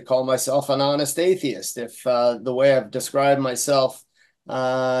guess I'd call myself an honest atheist. If the way I've described myself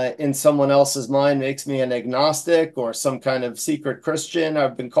in someone else's mind makes me an agnostic or some kind of secret Christian,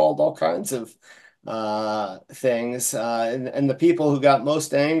 I've been called all kinds of things. And the people who got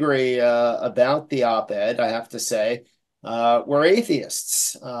most angry about the op-ed, I have to say, were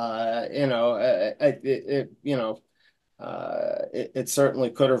atheists. It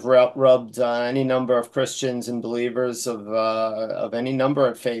certainly could have rubbed any number of Christians and believers of any number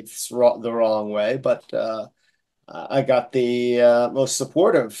of faiths the wrong way, but I got the most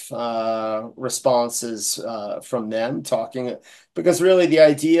supportive responses from them, talking, because really the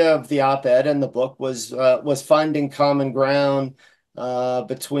idea of the op-ed and the book was finding common ground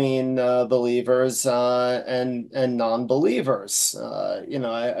between believers and non-believers.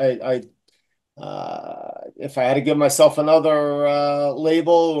 If I had to give myself another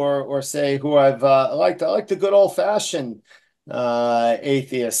label or say who I've liked, I like the good old-fashioned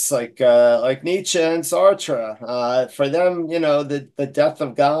atheists like Nietzsche and Sartre. For them, the death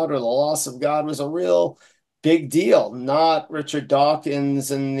of God or the loss of God was a real big deal, not Richard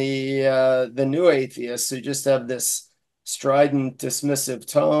Dawkins and the new atheists who just have this strident, dismissive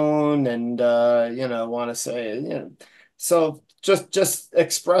tone and want to say, so just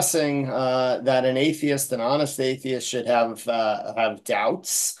expressing that an atheist, an honest atheist, should have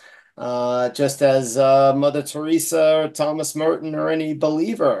doubts, just as Mother Teresa or Thomas Merton or any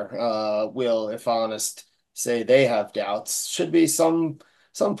believer will, if honest, say they have doubts. Should be some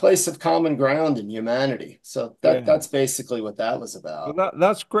some place of common ground in humanity. So Yeah. that's basically what that was Well, about.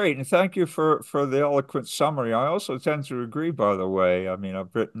 that's great, and thank you for the eloquent summary. I also tend to agree, by the way. I mean,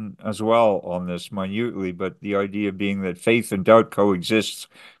 I've written as well on this minutely, but the idea being that faith and doubt coexist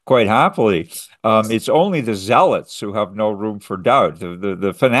quite happily. Yes. It's only the zealots who have no room for doubt.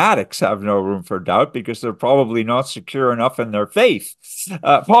 The fanatics have no room for doubt because they're probably not secure enough in their faith,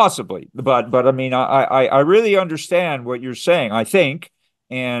 possibly. But I mean, I really understand what you're saying. I think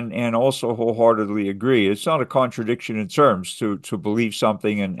and also wholeheartedly agree. It's not a contradiction in terms to believe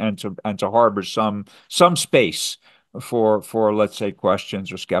something and to harbor some space for let's say questions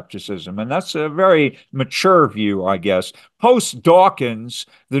or skepticism. And that's a very mature view, I guess. Post Dawkins,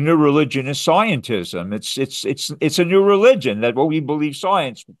 the new religion is scientism. It's a new religion that what we believe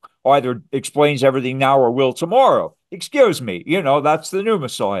science either explains everything now or will tomorrow. Excuse me, that's the new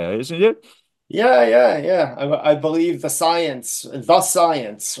Messiah, isn't it? Yeah. I believe the science,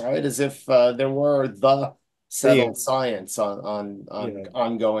 right? As if there were the Yeah, settled science on yeah.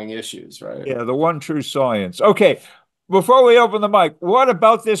 ongoing issues, right? Yeah, the one true science. Okay, before we open the mic, what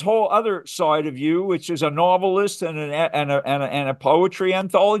about this whole other side of you, which is a novelist and a poetry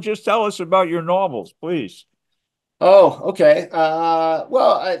anthologist? Tell us about your novels, please. Oh, okay.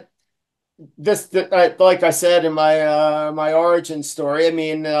 Well, like I said in my origin story, I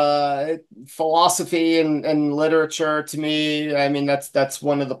mean, philosophy and literature to me, I mean, that's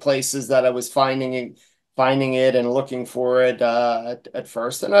one of the places that I was finding it and looking for it at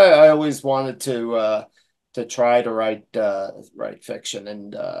first, and I always wanted to try to write fiction,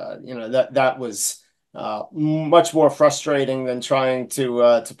 and that was much more frustrating than trying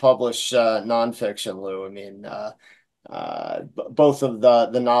to publish nonfiction, Lou. I mean. Both of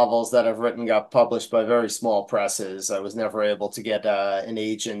the novels that I've written got published by very small presses. I was never able to get an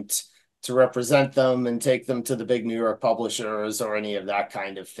agent to represent them and take them to the big New York publishers or any of that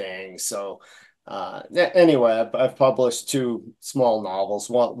kind of thing. So anyway, I've published two small novels.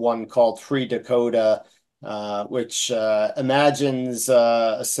 One called Free Dakota, which imagines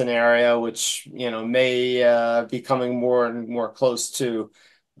a scenario which may be coming more and more close to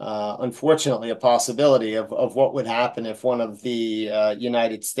unfortunately, a possibility of what would happen if one of the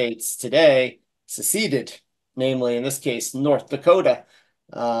United States today seceded, namely in this case North Dakota,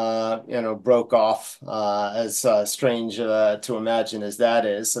 broke off. As strange to imagine as that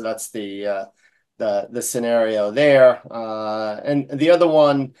is, so that's the scenario there. And the other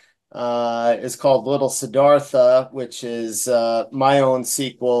one is called Little Siddhartha, which is my own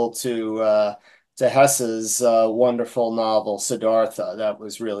sequel to Hesse's wonderful novel Siddhartha. That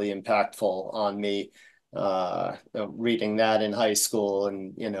was really impactful on me. Reading that in high school,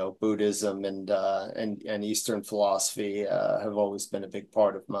 and Buddhism and Eastern philosophy have always been a big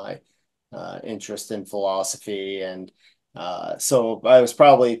part of my interest in philosophy, and so I was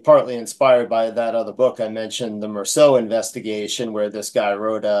probably partly inspired by that other book I mentioned, the Merceau investigation, where this guy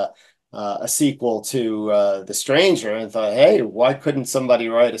wrote a sequel to The Stranger, and thought, hey, why couldn't somebody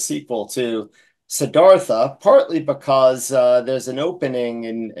write a sequel to Siddhartha? Partly because there's an opening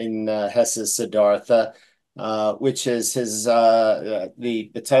in Hesse's Siddhartha, which is his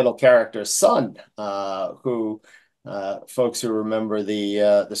the title character's son, who folks who remember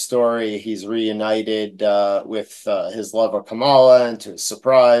the story, he's reunited with his lover Kamala, and to his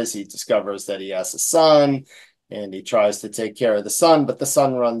surprise, he discovers that he has a son, and he tries to take care of the son, but the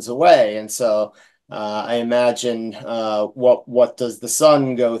son runs away, and so. I imagine what does the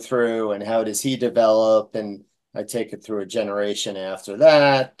son go through, and how does he develop, and I take it through a generation after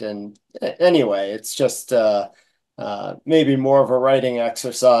that. And anyway, it's just maybe more of a writing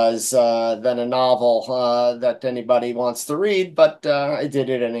exercise than a novel that anybody wants to read, but I did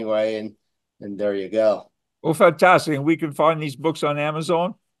it anyway, and there you go. Well, fantastic. And we can find these books on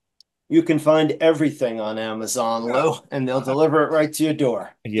Amazon. You can find everything on Amazon, Lou, and they'll deliver it right to your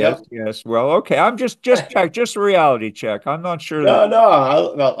door. Yes, Yep. yes. Well, okay. I'm just a reality check. I'm not sure that. No, I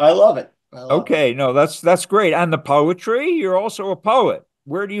love it. I love it. Okay, no, that's great. And the poetry, you're also a poet.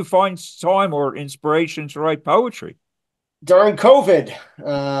 Where do you find time or inspiration to write poetry? During COVID,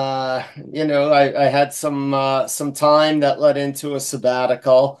 I had some time that led into a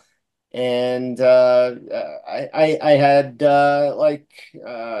sabbatical, and I had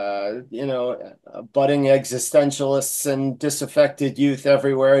budding existentialists and disaffected youth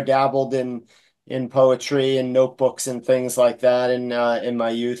everywhere, dabbled in poetry and notebooks and things like that in my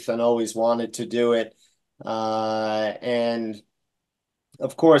youth, and always wanted to do it. And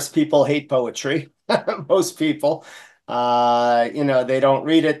of course, people hate poetry. Most people. They don't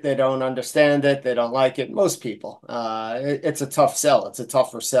read it, they don't understand it, they don't like it. Most people. It's a tough sell. It's a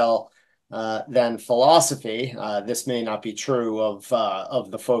tougher sell than philosophy. This may not be true of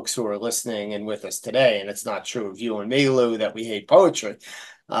the folks who are listening and with us today, and it's not true of you and me, Lou, that we hate poetry.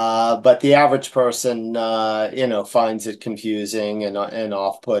 But the average person, finds it confusing and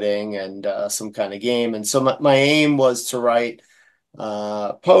off-putting and some kind of game. And so my aim was to write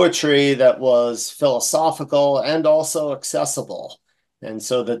poetry that was philosophical and also accessible. And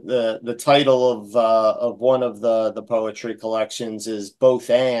so the title of one of the poetry collections is Both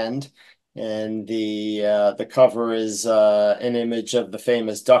and the cover is an image of the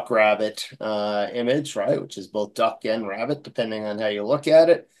famous duck rabbit image, right, which is both duck and rabbit, depending on how you look at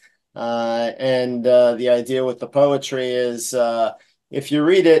it. And the idea with the poetry is if you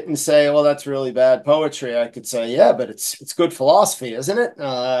read it and say, well, that's really bad poetry, I could say, yeah, but it's good philosophy, isn't it?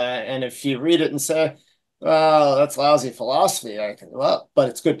 And if you read it and say, well, that's lousy philosophy, I can, well, but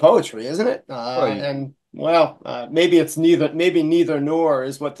it's good poetry, isn't it? Right. And well, maybe it's neither nor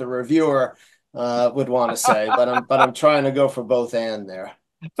is what the reviewer would want to say, but I'm trying to go for both and there.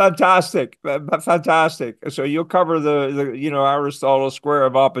 Fantastic, fantastic. So you'll cover the Aristotle's square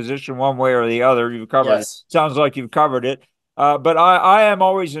of opposition one way or the other. You've covered it. Yes. Sounds like you've covered it. But I am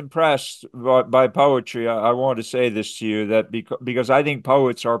always impressed by poetry. I want to say this to you that because I think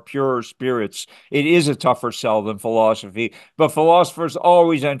poets are purer spirits. It is a tougher sell than philosophy, but philosophers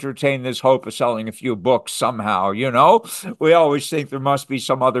always entertain this hope of selling a few books somehow. We always think there must be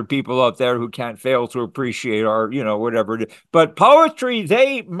some other people out there who can't fail to appreciate our, whatever it is. But poetry,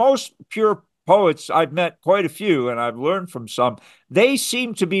 most pure poets, I've met quite a few, and I've learned from some. They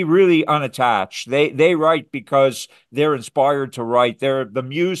seem to be really unattached. They write because they're inspired to write. The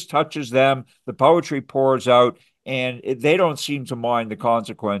muse touches them, the poetry pours out, and they don't seem to mind the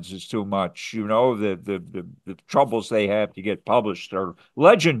consequences too much. The troubles they have to get published are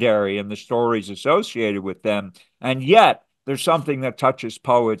legendary, and the stories associated with them. And yet, there's something that touches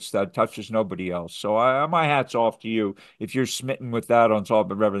poets that touches nobody else. So my hat's off to you if you're smitten with that on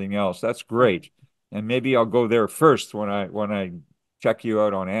top of everything else. That's great. And maybe I'll go there first when I check you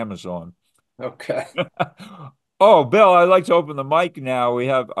out on Amazon. Okay. Oh, Bill, I'd like to open the mic now. We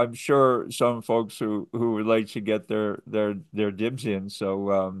have, I'm sure, some folks who would like to get their dibs in.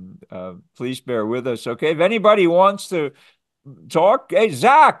 So please bear with us. Okay. If anybody wants to talk, hey,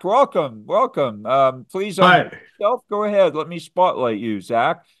 Zach, welcome. Please unmute yourself. Go ahead. Let me spotlight you,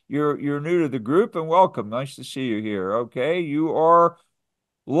 Zach. You're new to the group, and welcome. Nice to see you here. Okay, you are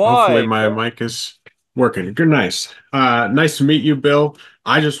Hopefully live. my mic is working. Good, nice. Nice to meet you, Bill.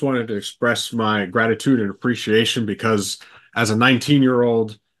 I just wanted to express my gratitude and appreciation because as a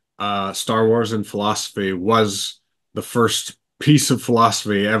 19-year-old, Star Wars and philosophy was the first piece of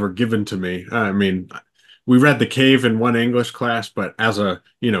philosophy ever given to me. I mean, we read The Cave in one English class, but as a,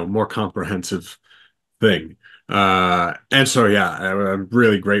 more comprehensive thing. And so, yeah, I'm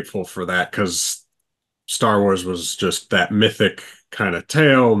really grateful for that because Star Wars was just that mythic kind of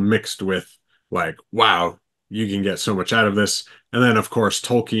tale mixed with like, wow, you can get so much out of this. And then, of course,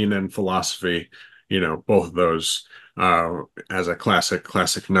 Tolkien and philosophy, both of those as a classic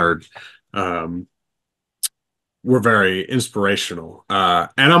nerd, were very inspirational. And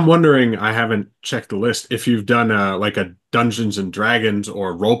I'm wondering, I haven't checked the list, if you've done like a Dungeons and Dragons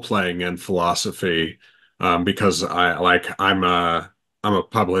or role playing and philosophy, because I'm a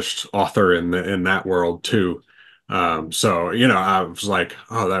published author in that world too. So I was like,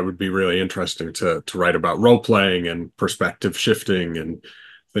 oh, that would be really interesting to write about role playing and perspective shifting and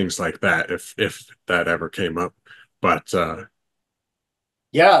things like that if that ever came up. But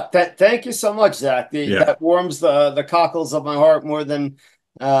yeah, thank you so much, Zach. Yeah. That warms the cockles of my heart more than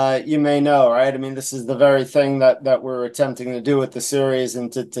you may know, right? I mean, this is the very thing that we're attempting to do with the series,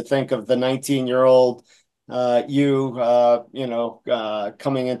 and to think of the 19-year-old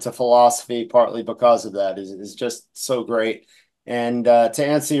coming into philosophy partly because of that is just so great. And to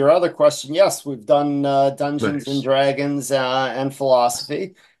answer your other question, yes, we've done Dungeons and Dragons and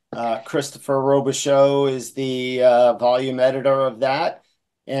philosophy. Christopher Robichaux is the volume editor of that.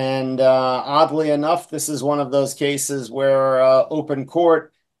 And oddly enough, this is one of those cases where Open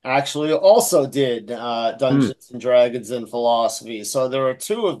Court actually also did Dungeons and Dragons and philosophy. So there are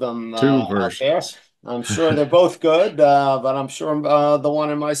two of them out there. I'm sure they're both good, but I'm sure the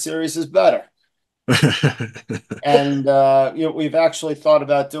one in my series is better. And we've actually thought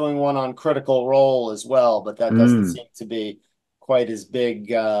about doing one on Critical Role as well, but that doesn't seem to be quite as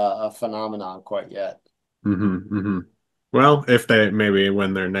big a phenomenon quite yet. Well, if they maybe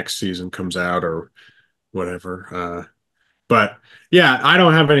when their next season comes out or whatever. But yeah, I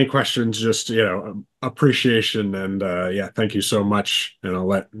don't have any questions, just appreciation and yeah, thank you so much. And I'll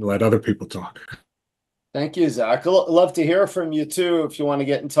let other people talk. Thank you, Zach. Love to hear from you too, if you want to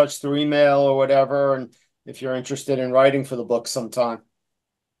get in touch through email or whatever, and if you're interested in writing for the book sometime.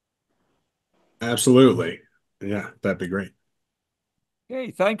 Absolutely. Yeah, that'd be great.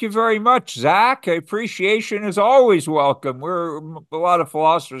 Okay, thank you very much, Zach. Appreciation is always welcome. We're a lot of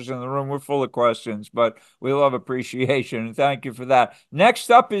philosophers in the room. We're full of questions, but we love appreciation, and thank you for that. Next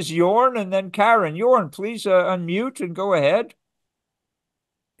up is Jorn and then Karen. Jorn, please unmute and go ahead.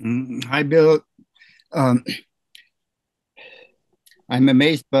 Hi, Bill. I'm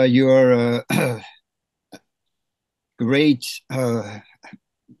amazed by your great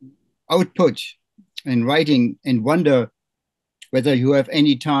output in writing and wonder whether you have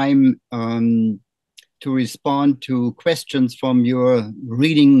any time to respond to questions from your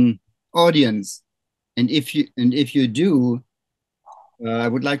reading audience. And if you do, I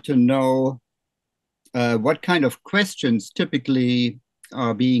would like to know what kind of questions typically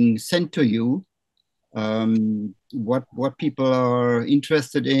are being sent to you, what people are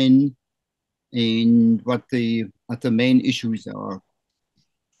interested in, and what the main issues are.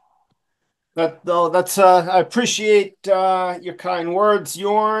 I appreciate your kind words,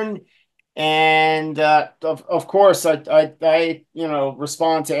 Jorn. And of course, I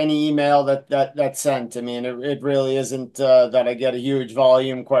respond to any email that's sent. I mean, it really isn't that I get a huge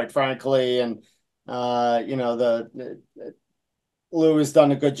volume, quite frankly. And Lou has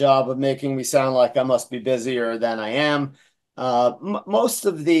done a good job of making me sound like I must be busier than I am. Most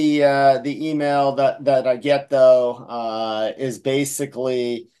of the email that I get though is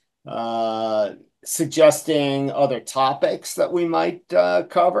basically suggesting other topics that we might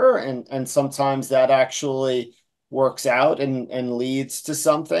cover, and sometimes that actually works out and leads to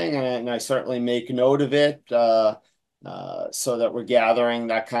something, and I certainly make note of it so that we're gathering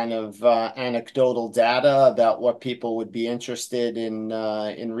that kind of anecdotal data about what people would be interested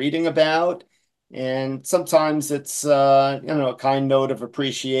in reading about. And sometimes it's a kind note of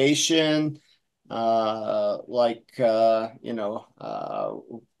appreciation,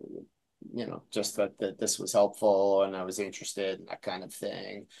 just that this was helpful and I was interested in that kind of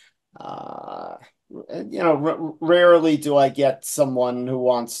thing. Rarely do I get someone who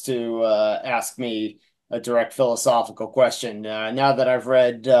wants to ask me a direct philosophical question. Now that I've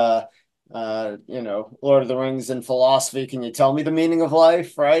read, Lord of the Rings and philosophy, can you tell me the meaning of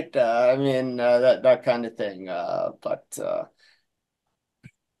life? Right? That kind of thing.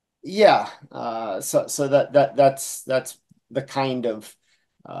 Yeah. So that's the kind of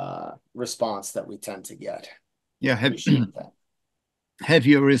response that we tend to get. Yeah. Have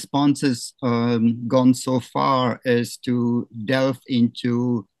your responses gone so far as to delve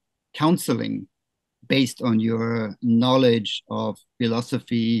into counseling based on your knowledge of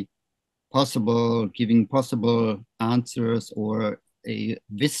philosophy, giving possible answers or a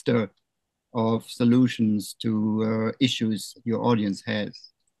vista of solutions to issues your audience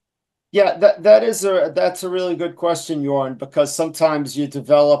has? Yeah, that's a really good question, Jorn, because sometimes you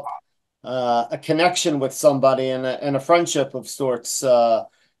develop a connection with somebody and a friendship of sorts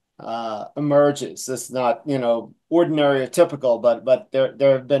emerges. It's not, ordinary or typical, but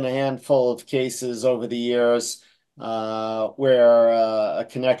there have been a handful of cases over the years where a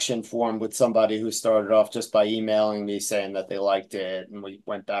connection formed with somebody who started off just by emailing me saying that they liked it, and we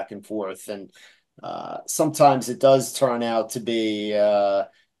went back and forth. And sometimes it does turn out to be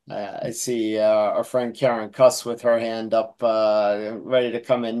I see our friend Karen Cuss with her hand up, ready to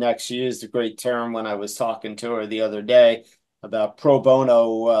come in next. She used a great term when I was talking to her the other day about pro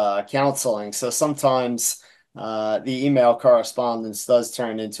bono counseling. So sometimes the email correspondence does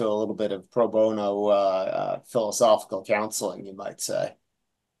turn into a little bit of pro bono philosophical counseling, you might say.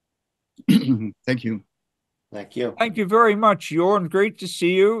 Thank you. Thank you. Thank you very much, Jorn. Great to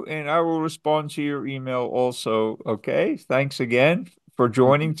see you, and I will respond to your email also. Okay, thanks again for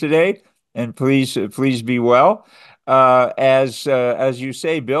joining today, and please be well. As you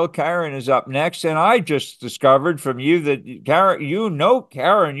say, Bill, Karen is up next, and I just discovered from you that Karen,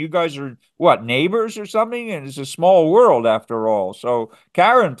 Karen, you guys are what, neighbors or something, and it's a small world after all. So,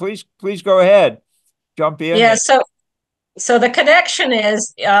 Karen, please go ahead, jump in. Yeah. So the connection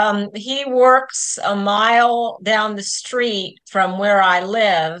is he works a mile down the street from where I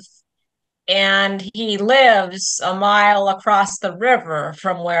live, and he lives a mile across the river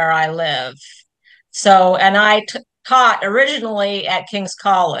from where I live. So, and I taught originally at King's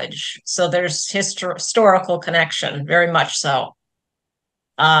College. So there's historical connection, very much so.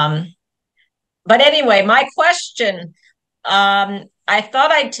 But anyway, my question, I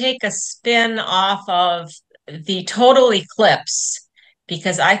thought I'd take a spin off of the total eclipse,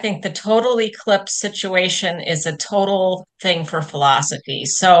 because I think the total eclipse situation is a total thing for philosophy.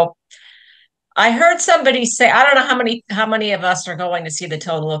 So I heard somebody say, I don't know how many of us are going to see the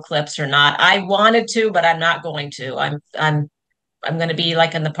total eclipse or not. I wanted to, but I'm not going to. I'm going to be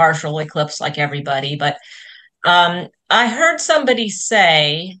like in the partial eclipse like everybody. But I heard somebody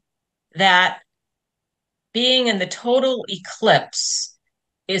say that being in the total eclipse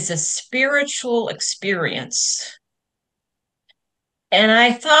is a spiritual experience. And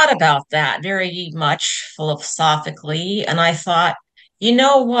I thought about that very much philosophically. And I thought, you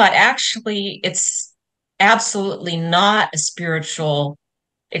know what? Actually, it's absolutely not a spiritual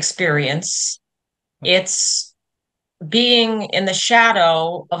experience. It's being in the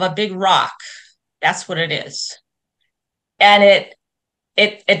shadow of a big rock. That's what it is. And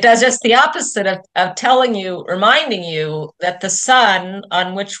it does just the opposite of telling you, reminding you that the sun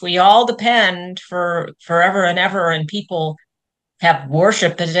on which we all depend for forever and ever, and people have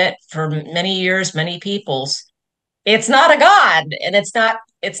worshipped it for many years, many peoples. It's not a god, and it's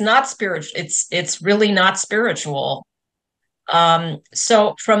not spiritual. It's really not spiritual.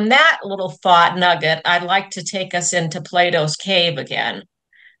 So from that little thought nugget, I'd like to take us into Plato's cave again,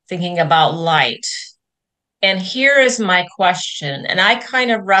 thinking about light. And here is my question, and I kind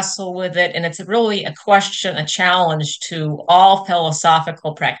of wrestle with it, and it's really a question, a challenge to all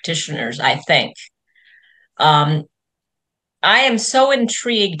philosophical practitioners, I think. I am so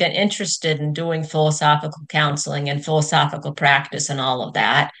intrigued and interested in doing philosophical counseling and philosophical practice and all of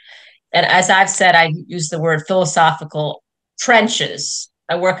that. And as I've said, I use the word philosophical trenches.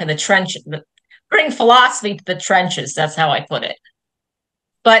 I work in the trenches, bring philosophy to the trenches. That's how I put it.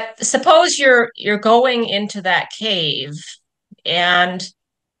 But suppose you're going into that cave, and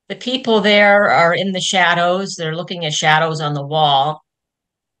the people there are in the shadows. They're looking at shadows on the wall.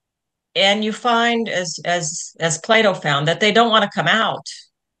 And you find, as Plato found, that they don't want to come out.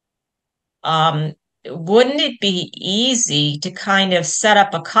 Wouldn't it be easy to kind of set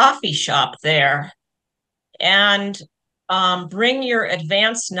up a coffee shop there and bring your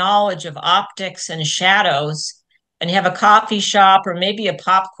advanced knowledge of optics and shadows, and have a coffee shop, or maybe a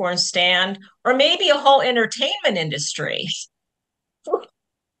popcorn stand, or maybe a whole entertainment industry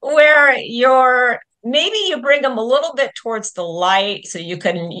where maybe you bring them a little bit towards the light, so you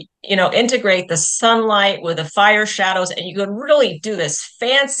can, integrate the sunlight with the fire shadows, and you can really do this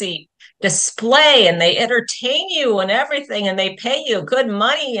fancy display, and they entertain you and everything, and they pay you good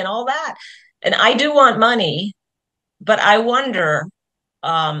money and all that. And I do want money, but I wonder,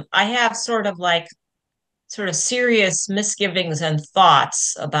 I have sort of serious misgivings and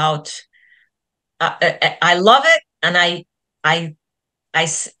thoughts about, I love it, and I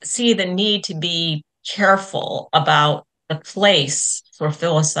see the need to be careful about the place for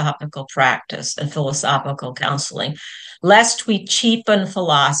philosophical practice and philosophical counseling, lest we cheapen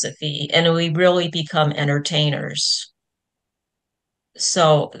philosophy and we really become entertainers.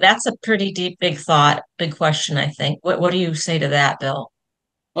 So that's a pretty deep, big thought, big question, I think. What do you say to that, Bill?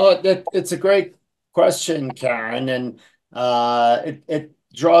 Oh, it's a great question, Karen, and it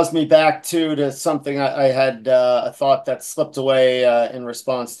draws me back to something I had a thought that slipped away in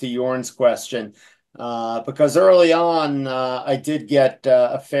response to Jorn's question, because early on I did get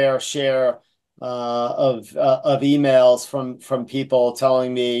a fair share of emails from people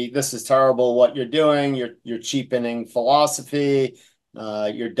telling me, this is terrible what you're doing, you're cheapening philosophy,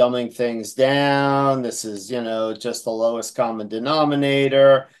 you're dumbing things down, this is just the lowest common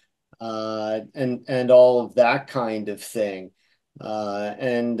denominator, and all of that kind of thing. That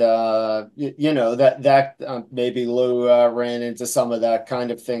maybe Lou ran into some of that kind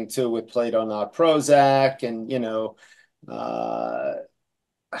of thing too with Plato Not Prozac, and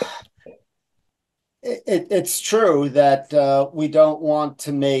it's true that we don't want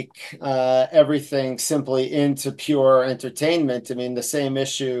to make everything simply into pure entertainment. I mean, the same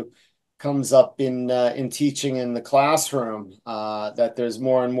issue comes up in teaching in the classroom, that there's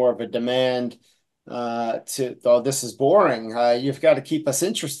more and more of a demand this is boring. You've got to keep us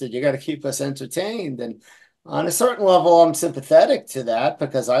interested. You got to keep us entertained. And on a certain level, I'm sympathetic to that,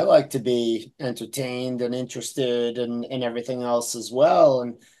 because I like to be entertained and interested and everything else as well.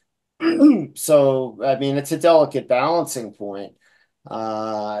 And so, I mean, it's a delicate balancing point.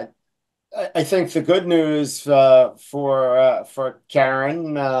 I think the good news for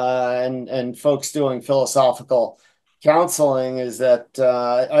Karen and folks doing philosophical counseling is that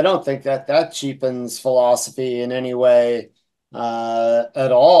I don't think that cheapens philosophy in any way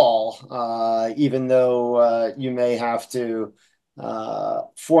at all, even though you may have to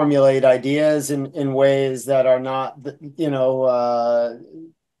formulate ideas in ways that are not,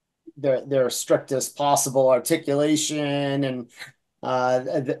 their strictest possible articulation, and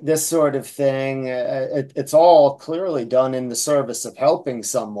this sort of thing, it's all clearly done in the service of helping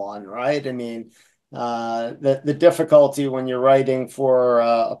someone, right? I mean, the difficulty when you're writing for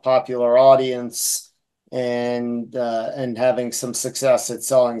a popular audience and having some success at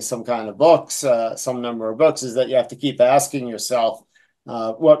selling some kind of books, some number of books, is that you have to keep asking yourself,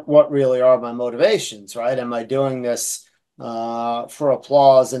 what really are my motivations, right? Am I doing this for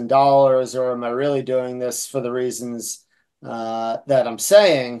applause and dollars, or am I really doing this for the reasons that I'm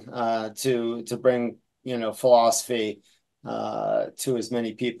saying, to bring, philosophy to as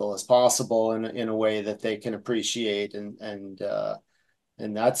many people as possible in a way that they can appreciate and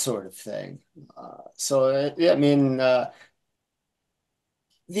that sort of thing. Yeah, I mean,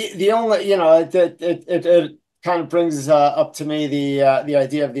 the only, it kind of brings up to me the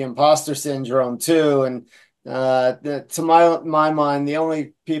idea of the imposter syndrome too, and to my mind, the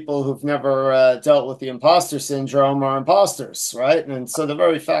only people who've never dealt with the imposter syndrome are imposters, right? And so the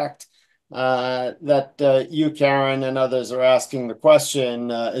very fact that you, Karen, and others are asking the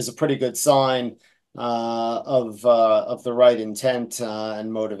question is a pretty good sign of the right intent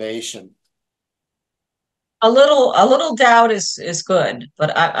and motivation. A little doubt is good,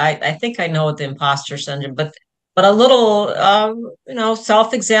 but I think I know the imposter syndrome, but a little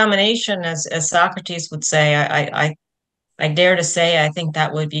self-examination, as Socrates would say, I dare to say I think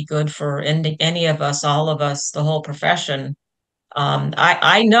that would be good for any of us, all of us, the whole profession.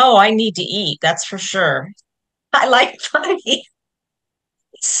 I know I need to eat, that's for sure. I like funny.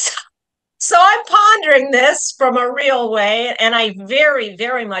 So I'm pondering this from a real way, and I very,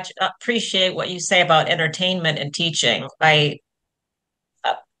 very much appreciate what you say about entertainment and teaching. Uh,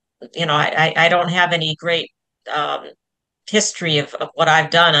 I don't have any great um, history of what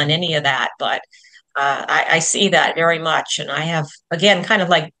I've done on any of that, but I see that very much, and I have, again, kind of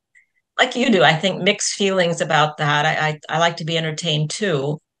like you do. I think mixed feelings about that. I like to be entertained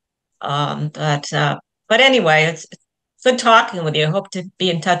too, but anyway, it's good talking with you. Hope to be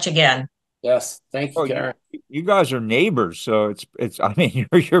in touch again. Yes, thank you, Oh, Karen. you guys are neighbors, so I mean,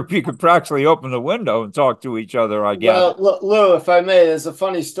 you could practically open the window and talk to each other, I guess. Well, Lou, if I may, there's a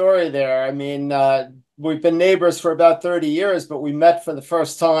funny story there. I mean, we've been neighbors for about 30 years, but we met for the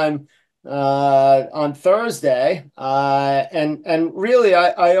first time on Thursday. And really,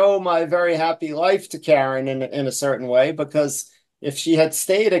 I owe my very happy life to Karen in a certain way, because if she had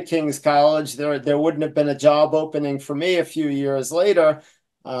stayed at King's College, there wouldn't have been a job opening for me a few years later.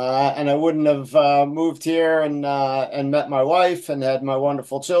 And I wouldn't have moved here and met my wife and had my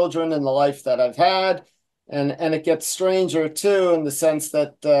wonderful children and the life that I've had. And it gets stranger too, in the sense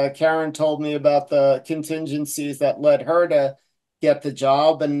that Karen told me about the contingencies that led her to get the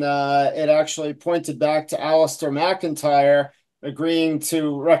job, and it actually pointed back to Alistair McIntyre agreeing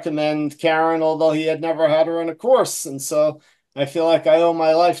to recommend Karen, although he had never had her in a course. And so I feel like I owe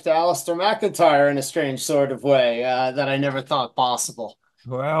my life to Alistair McIntyre in a strange sort of way that I never thought possible.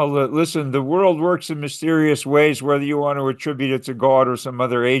 Well, listen, the world works in mysterious ways, whether you want to attribute it to God or some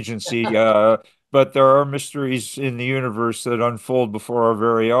other agency. But there are mysteries in the universe that unfold before our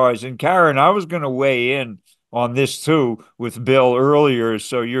very eyes. And Karen, I was going to weigh in on this too with Bill earlier.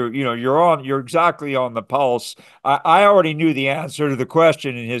 So you're exactly on the pulse. I already knew the answer to the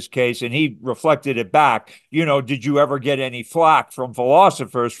question in his case, and he reflected it back. Did you ever get any flack from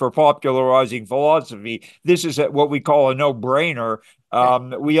philosophers for popularizing philosophy? This is what we call a no-brainer.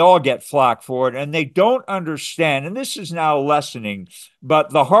 We all get flack for it, and they don't understand. And this is now lessening, but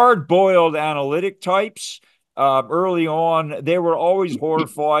the hard-boiled analytic types, early on, they were always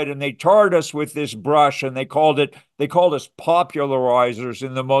horrified, and they tarred us with this brush, and they called us popularizers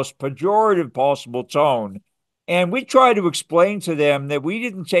in the most pejorative possible tone. And we try to explain to them that we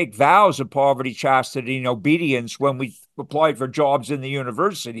didn't take vows of poverty, chastity, and obedience when we applied for jobs in the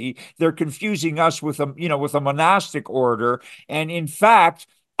university. They're confusing us with a monastic order. And in fact,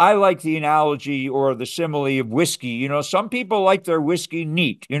 I like the analogy or the simile of whiskey. Some people like their whiskey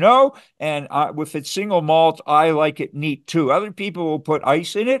neat, and if it's single malt, I like it neat too. Other people will put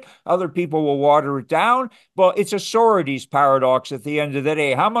ice in it. Other people will water it down. Well, it's a Socrates paradox at the end of the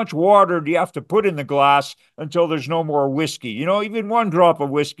day. How much water do you have to put in the glass until there's no more whiskey? Even one drop of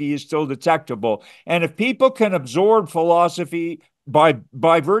whiskey is still detectable. And if people can absorb philosophy by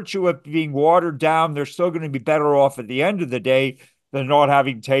virtue of being watered down, they're still going to be better off at the end of the day than not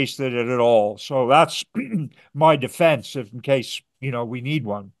having tasted it at all. So that's my defense, if in case we need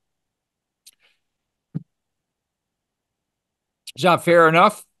one. Is that fair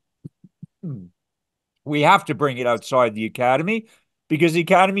enough? We have to bring it outside the academy, because the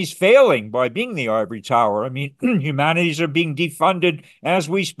academy's failing by being the ivory tower. I mean, humanities are being defunded as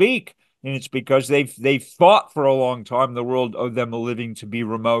we speak. And it's because they've thought for a long time the world owed them a living to be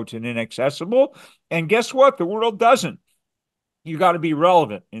remote and inaccessible. And guess what? The world doesn't. You got to be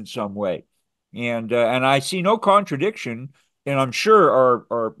relevant in some way. And I see no contradiction, and I'm sure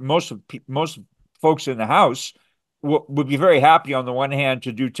our most folks in the House would be very happy on the one hand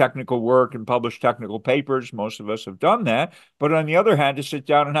to do technical work and publish technical papers. Most of us have done that. But on the other hand, to sit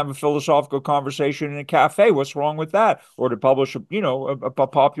down and have a philosophical conversation in a cafe, what's wrong with that? Or to publish, a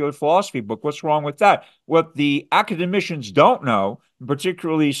popular philosophy book, what's wrong with that? What the academicians don't know,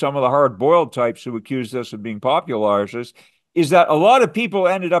 particularly some of the hard-boiled types who accuse us of being popularizers, is that a lot of people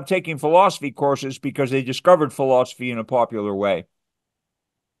ended up taking philosophy courses because they discovered philosophy in a popular way.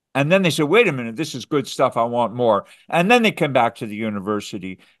 And then they said, wait a minute, this is good stuff. I want more. And then they come back to the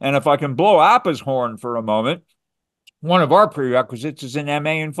university. And if I can blow APPA's horn for a moment, one of our prerequisites is an MA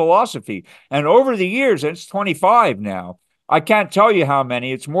in philosophy. And over the years, and it's 25 now, I can't tell you how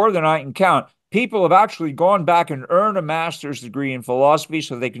many, it's more than I can count. People have actually gone back and earned a master's degree in philosophy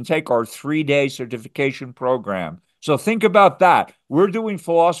so they can take our 3-day certification program. So think about that. We're doing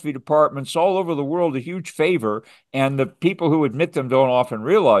philosophy departments all over the world a huge favor, and the people who admit them don't often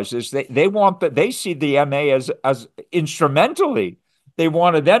realize this. They want that, they see the MA as instrumentally. They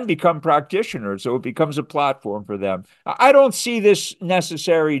want to then become practitioners, so it becomes a platform for them. I don't see this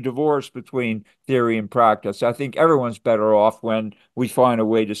necessary divorce between theory and practice. I think everyone's better off when we find a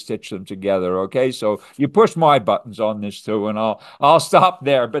way to stitch them together. Okay, so you push my buttons on this too, and I'll stop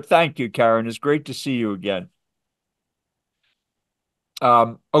there. But thank you, Karen. It's great to see you again.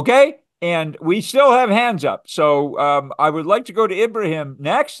 Okay, and we still have hands up. So I would like to go to Ibrahim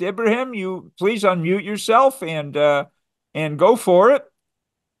next. Ibrahim, you please unmute yourself and go for it.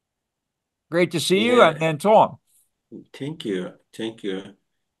 Great to see you, and then Tom. Thank you.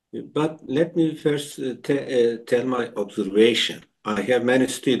 But let me first tell my observation. I have many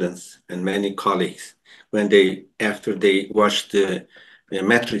students and many colleagues. After they watched the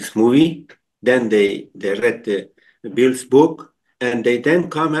Matrix movie, then they read Bill's book, and they then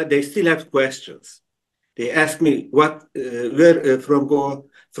they still have questions. They ask me where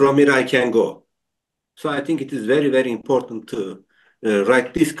from here I can go. So I think it is very, very important to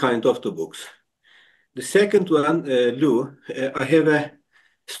write this kind of the books. The second one, Lou, I have a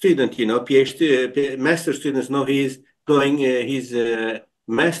student, PhD, master students. Now he is doing his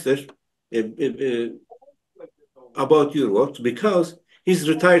master about your work because he's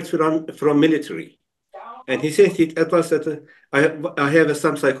retired from military. And he said it was that I have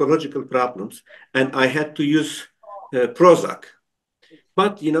some psychological problems and I had to use Prozac.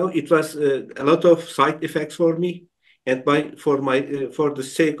 But, it was a lot of side effects for me. And for the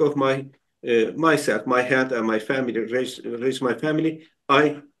sake of myself, my health and my family, raise my family,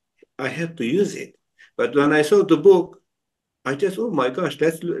 I had to use it. But when I saw the book, I just, oh my gosh,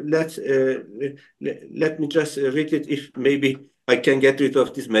 let me just read it if maybe I can get rid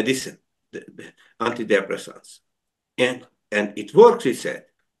of this medicine, the antidepressants. And it works, he said.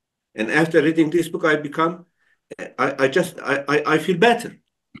 And after reading this book, I feel better.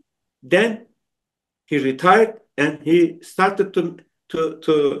 Then he retired and he started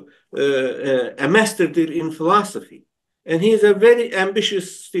to a master degree in philosophy. And he is a very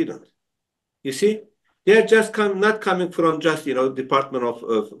ambitious student. You see, they are just not coming from just, Department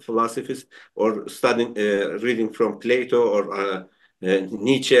of Philosophies or studying, reading from Plato or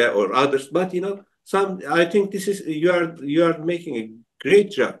Nietzsche or others. But, I think you are making a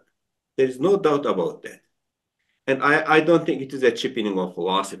great job. There is no doubt about that. And I don't think it is a cheapening of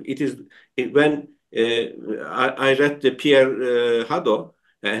philosophy. When I read the Pierre Hadot,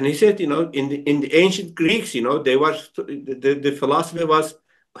 and he said, in the ancient Greeks, they were the philosophy was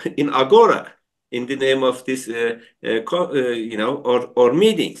in Agora, in the name of this, or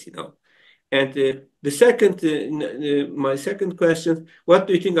meetings, And the second, my second question, what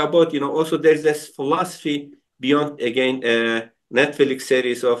do you think about, also there's this philosophy beyond, again, Netflix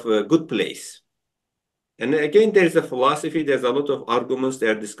series of Good Place. And again, there's a philosophy, there's a lot of arguments,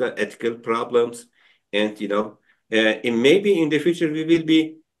 there are discuss ethical problems. And, maybe in the future, we will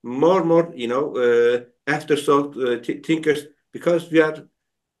be more, afterthought thinkers, because we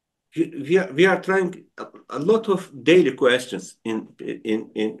are trying a lot of daily questions in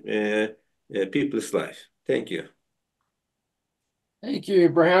people's life. Thank you. Thank you,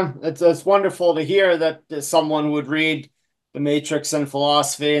 Ibrahim. It's wonderful to hear that someone would read The Matrix and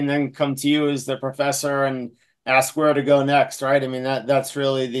Philosophy and then come to you as the professor and ask where to go next, right? I mean, that's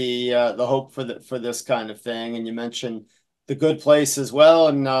really the hope for this kind of thing. And you mentioned The Good Place as well,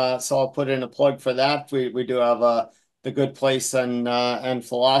 and so I'll put in a plug for that. We do have The Good Place and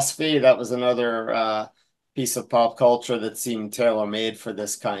Philosophy. That was another piece of pop culture that seemed tailor-made for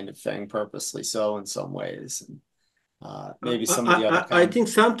this kind of thing, purposely so in some ways. And maybe some of the other I think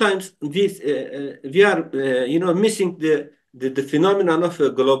sometimes this we are missing the phenomenon of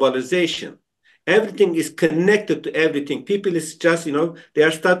globalization. Everything is connected to everything. People is just they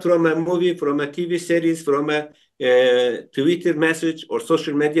are start from a movie, from a TV series, from a Twitter message or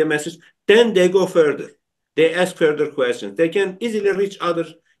social media message. Then they go further. They ask further questions. They can easily reach other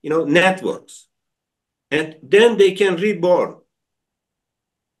networks, and then they can reborn.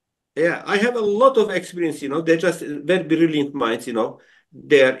 Yeah, I have a lot of experience, they're just very brilliant minds,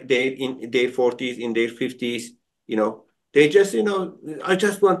 they're in their 40s, in their 50s, they just, I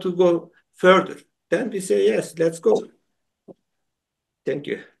just want to go further. Then we say, yes, let's go. Thank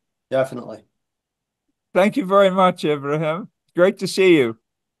you. Definitely. Thank you very much, Ibrahim. Great to see you.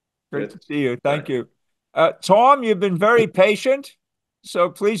 Great to see you. Thank you. Tom, you've been very patient, so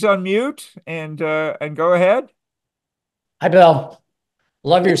please unmute and go ahead. Hi, Bill.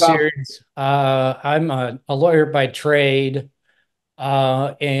 Love your series. I'm a lawyer by trade,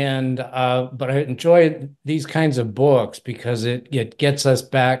 but I enjoy these kinds of books because it gets us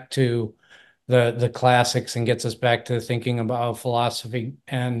back to the classics and gets us back to thinking about philosophy.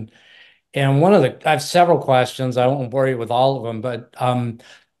 And I have several questions. I won't bore you with all of them, but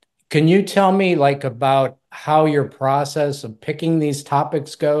can you tell me about how your process of picking these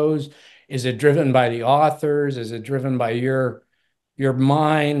topics goes? Is it driven by the authors? Is it driven by your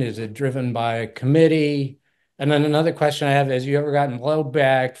mind? Is it driven by a committee? And then another question I have, has you ever gotten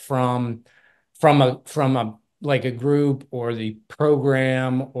blowback from a group or the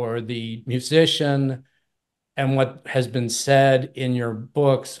program or the musician and what has been said in your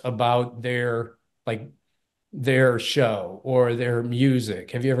books about their show or their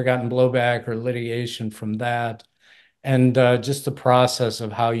music? Have you ever gotten blowback or litigation from that? And just the process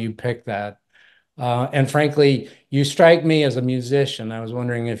of how you pick that. And frankly, you strike me as a musician. I was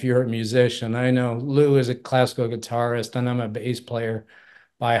wondering if you're a musician. I know Lou is a classical guitarist and I'm a bass player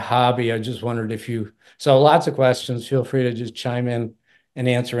by hobby. I just wondered so lots of questions. Feel free to just chime in and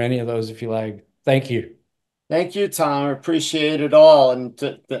answer any of those if you like. Thank you. Thank you, Tom. I appreciate it all. And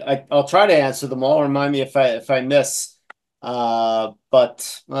I'll try to answer them all. Remind me if I miss.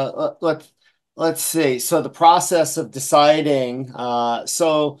 But let's see. So the process of deciding.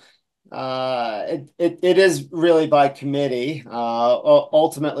 It is really by committee.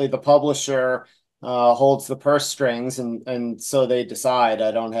 Ultimately, the publisher holds the purse strings, and so they decide.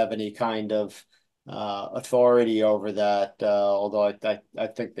 I don't have any kind of authority over that, although I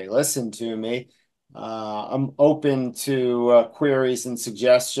think they listen to me. I'm open to queries and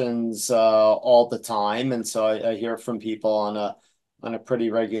suggestions all the time, and so I hear from people on a pretty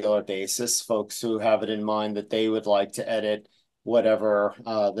regular basis, folks who have it in mind that they would like to edit whatever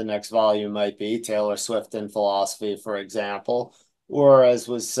the next volume might be, Taylor Swift and Philosophy, for example, or as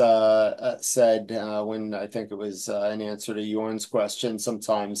was said when I think it was an answer to Jorn's question,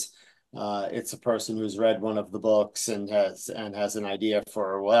 sometimes it's a person who's read one of the books and has an idea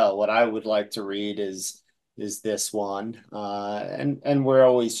for, well, what I would like to read is this one, and we're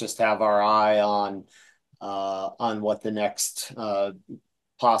always just have our eye on what the next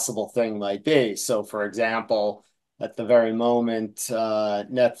possible thing might be. So, for example, at the very moment,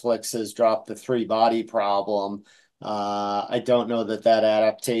 Netflix has dropped the three-body problem. I don't know that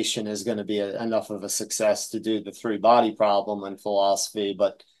adaptation is going to be enough of a success to do the three-body problem in philosophy,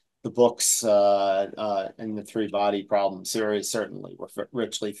 but the books in the three-body problem series certainly were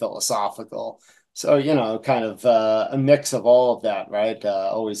richly philosophical. So, kind of a mix of all of that, right?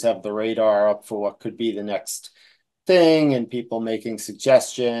 Always have the radar up for what could be the next thing and people making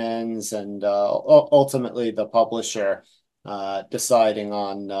suggestions, and ultimately the publisher deciding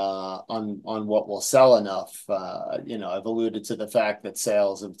on what will sell enough. I've alluded to the fact that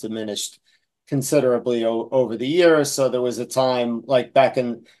sales have diminished considerably over the years. So there was a time like back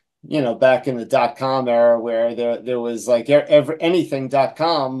in the .com era where there was like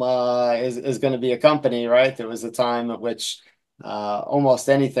anything.com is going to be a company, right? There was a time at which almost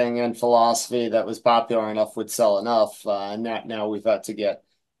anything in philosophy that was popular enough would sell enough. And now we've had to get,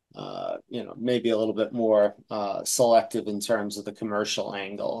 maybe a little bit more selective in terms of the commercial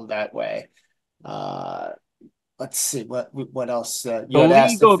angle that way. Let's see what else.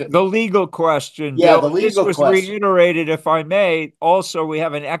 The legal question. Yeah, Bill, the legal this was question. reiterated, if I may. Also, we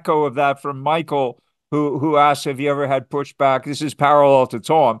have an echo of that from Michael, who asked, have you ever had pushback? This is parallel to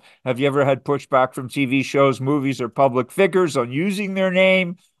Tom. Have you ever had pushback from TV shows, movies, or public figures on using their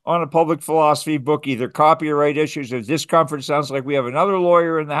name on a public philosophy book, either copyright issues or discomfort. Sounds like we have another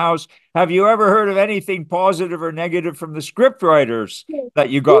lawyer in the house. Have you ever heard of anything positive or negative from the script writers that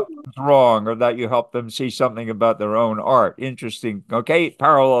you got wrong or that you helped them see something about their own art? Interesting. Okay,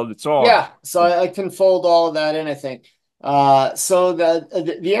 parallel, it's all. Yeah, so I can fold all of that in, I think. So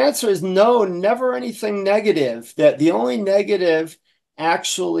the answer is no, never anything negative. That the only negative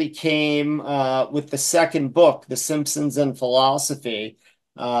actually came with the second book, The Simpsons and Philosophy,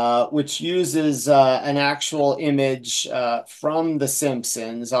 which uses an actual image from The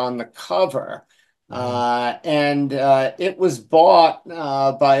Simpsons on the cover. And it was bought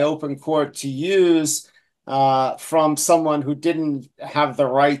by Open Court to use from someone who didn't have the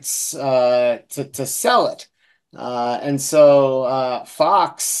rights to sell it. And so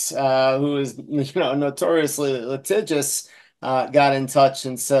Fox, who is notoriously litigious, got in touch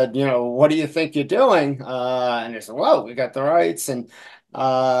and said, what do you think you're doing? And they said, well, we got the rights. And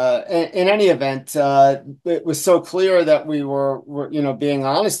in any event, it was so clear that we were being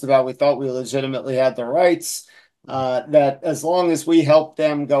honest about, we thought we legitimately had the rights, that as long as we helped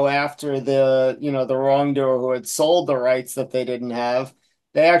them go after the wrongdoer who had sold the rights that they didn't have,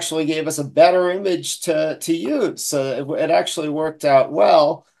 they actually gave us a better image to use. So it actually worked out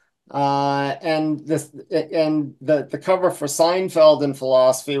well. And the cover for Seinfeld and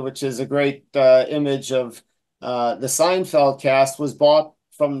Philosophy, which is a great image of the Seinfeld cast, was bought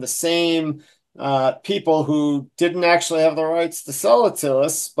from the same people who didn't actually have the rights to sell it to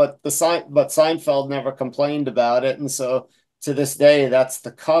us, but Seinfeld never complained about it, and so to this day, that's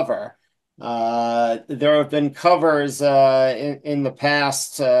the cover. There have been covers in the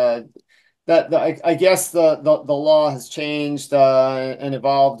past that I guess the law has changed and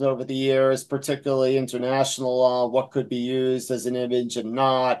evolved over the years, particularly international law, what could be used as an image and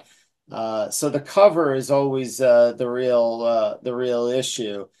not. So the cover is always the real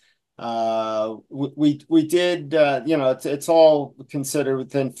issue. We did it's all considered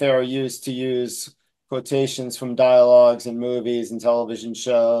within fair use to use quotations from dialogues and movies and television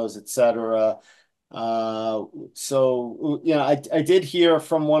shows, etc. So I did hear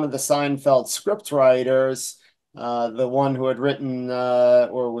from one of the Seinfeld script writers, the one who had written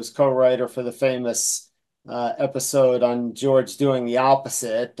or was co-writer for the famous episode on George doing the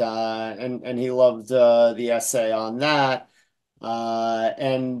opposite, and he loved the essay on that,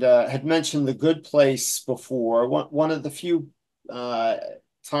 and had mentioned The Good Place before. One of the few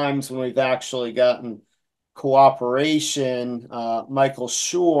times when we've actually gotten cooperation. Michael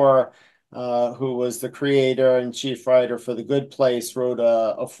Schur, who was the creator and chief writer for The Good Place, wrote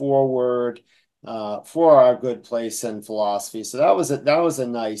a foreword for Our Good Place in Philosophy. So that was a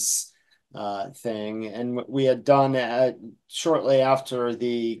nice thing. And we had done shortly after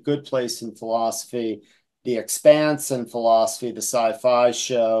The Good Place in Philosophy, The Expanse in Philosophy, the sci-fi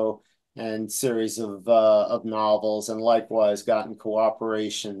show and series of novels, and likewise gotten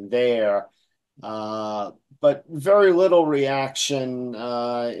cooperation there. But very little reaction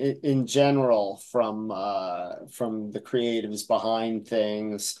in general from the creatives behind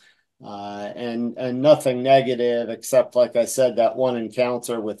things, and nothing negative except, like I said, that one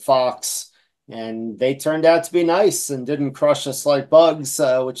encounter with Fox, and they turned out to be nice and didn't crush us like bugs,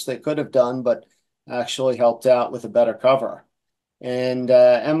 which they could have done, but actually helped out with a better cover. And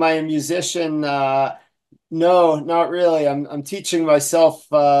am I a musician? No, not really. I'm teaching myself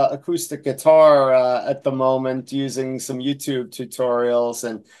acoustic guitar at the moment using some YouTube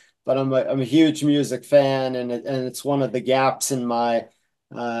tutorials, but I'm a huge music fan, and it's one of the gaps in my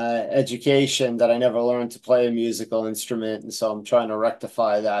education that I never learned to play a musical instrument, and so I'm trying to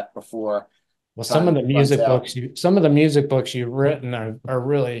rectify that before. Well, some of the music books you've written are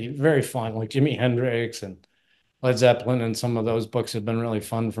really very fun, like Jimi Hendrix and Led Zeppelin, and some of those books have been really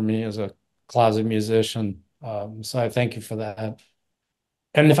fun for me as a closet musician. So I thank you for that.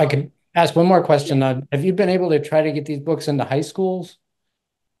 And if I could ask one more question, have you been able to try to get these books into high schools?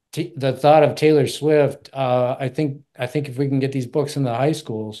 The thought of Taylor Swift, I think if we can get these books into high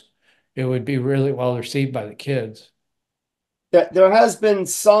schools, it would be really well received by the kids. There has been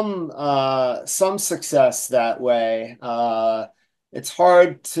some success that way. It's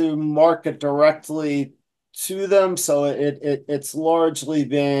hard to market directly to them, so it's largely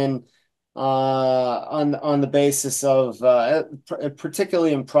been on the basis of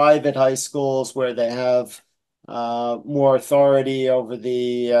particularly in private high schools where they have more authority over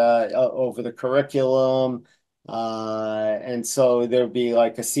the curriculum, and so there'd be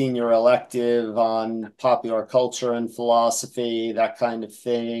like a senior elective on popular culture and philosophy, that kind of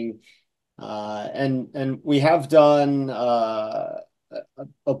thing, and we have done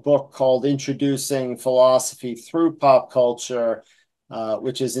a book called Introducing Philosophy Through Pop Culture,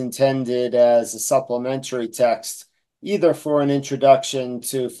 which is intended as a supplementary text, either for an introduction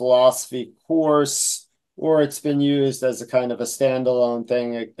to philosophy course, or it's been used as a kind of a standalone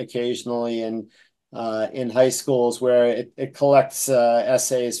thing occasionally in high schools, where it collects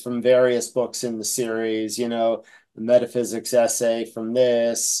essays from various books in the series, a metaphysics essay from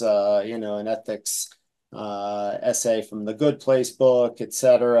this, an ethics essay from the Good Place book,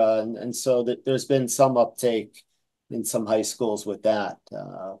 etc. And so there's been some uptake in some high schools with that.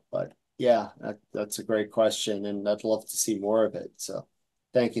 But yeah, that's a great question, and I'd love to see more of it. So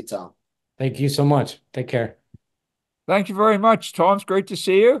thank you, Tom. Thank you so much. Take care. Thank you very much, Tom. It's great to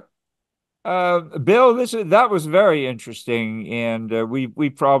see you. Bill, that was very interesting, and we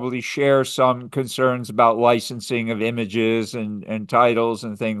probably share some concerns about licensing of images and titles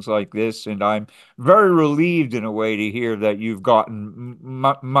and things like this. And I'm very relieved in a way to hear that you've gotten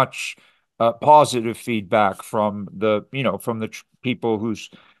much positive feedback from the people whose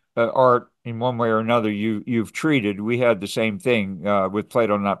art in one way or another you've treated. We had the same thing with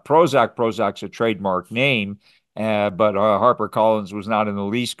Plato, not Prozac. Prozac's a trademark name. But HarperCollins was not in the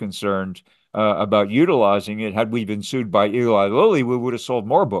least concerned about utilizing it. Had we been sued by Eli Lilly, we would have sold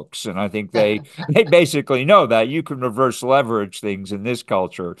more books. And I think they basically know that you can reverse leverage things in this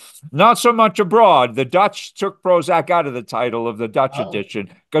culture. Not so much abroad. The Dutch took Prozac out of the title of the Dutch edition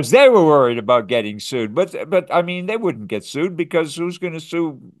because they were worried about getting sued. But I mean, they wouldn't get sued because who's going to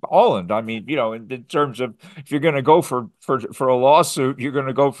sue Holland? I mean, in terms of if you're going to go for a lawsuit, you're going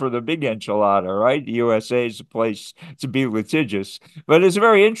to go for the big enchilada, right? The USA is a place to be litigious. But it's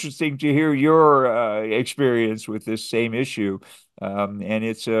very interesting to hear your experience with this same issue. And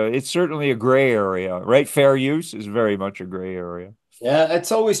it's certainly a gray area, right? Fair use is very much a gray area. Yeah,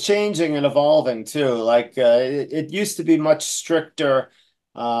 it's always changing and evolving too. Like it used to be much stricter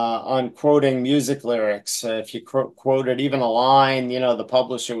on quoting music lyrics. If you quoted even a line, the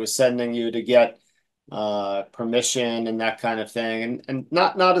publisher was sending you to get permission and that kind of thing, and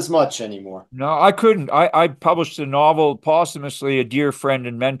not as much anymore. No, I couldn't. I published a novel posthumously. A dear friend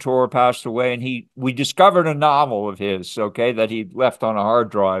and mentor passed away, and we discovered a novel of his, that he'd left on a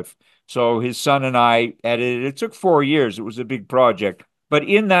hard drive. So his son and I edited it. It took 4 years. It was a big project. But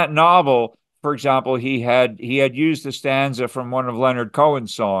in that novel, for example, he had used the stanza from one of Leonard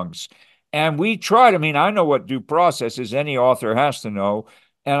Cohen's songs. And we tried. I mean, I know what due process is. Any author has to know.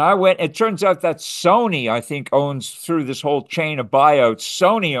 And it turns out that Sony, I think, owns, through this whole chain of buyouts,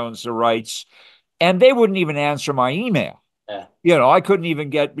 Sony owns the rights, and they wouldn't even answer my email. Yeah. I couldn't even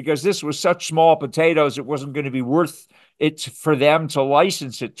because this was such small potatoes, it wasn't going to be worth it for them to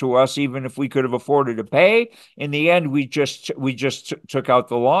license it to us, even if we could have afforded to pay. In the end, we just took out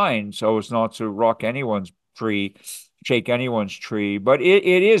the line so as not to rock anyone's tree, shake anyone's tree. But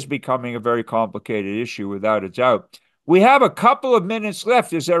it is becoming a very complicated issue, without a doubt. We have a couple of minutes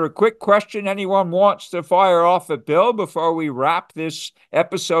left. Is there a quick question anyone wants to fire off at Bill before we wrap this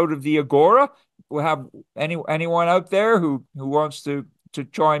episode of the Agora? We'll have anyone out there who wants to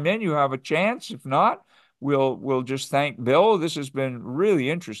chime in. You have a chance. If not, we'll just thank Bill. This has been really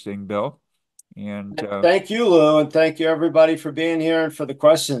interesting, Bill. And thank you, Lou, and thank you everybody for being here and for the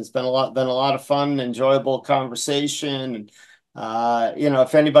questions. Been a lot of fun, enjoyable conversation. And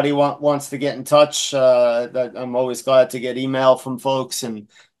if anybody wants to get in touch, I'm always glad to get email from folks and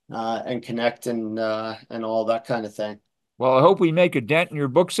connect and all that kind of thing. Well, I hope we make a dent in your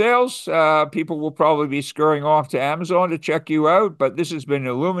book sales. People will probably be scurrying off to Amazon to check you out, but this has been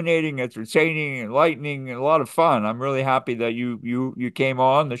illuminating, entertaining, enlightening, and a lot of fun. I'm really happy that you came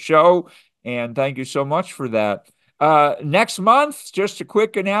on the show, and thank you so much for that. Next month, just a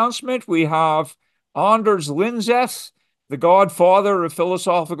quick announcement, we have Anders Lindseth, the godfather of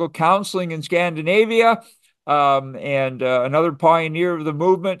philosophical counseling in Scandinavia, and another pioneer of the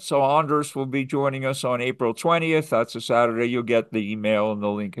movement. So Anders will be joining us on April 20th. That's a Saturday. You'll get the email and the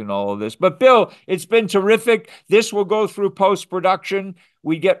link and all of this. But Bill, it's been terrific. This will go through post-production.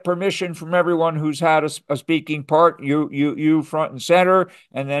 We get permission from everyone who's had a speaking part, you front and center.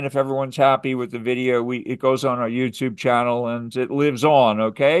 And then if everyone's happy with the video, it goes on our YouTube channel and it lives on.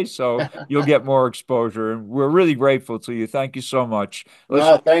 Okay. So you'll get more exposure, and we're really grateful to you. Thank you so much.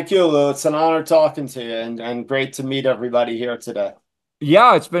 Thank you, Lou. It's an honor talking to you, and great to meet everybody here today.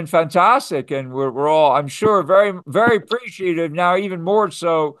 Yeah, it's been fantastic. And we're all, I'm sure, very, very appreciative now, even more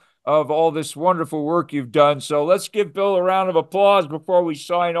so, of all this wonderful work you've done. So let's give Bill a round of applause before we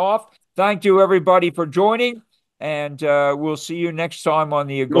sign off. Thank you, everybody, for joining, and we'll see you next time on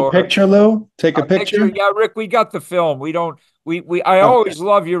the Agora. Picture, Lou? Take a picture? Yeah, Rick, we got the film. I always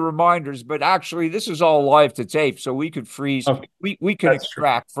love your reminders, but actually this is all live to tape, so we could freeze. We can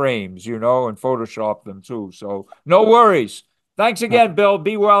extract frames, and Photoshop them too. So no worries. Thanks again, Bill.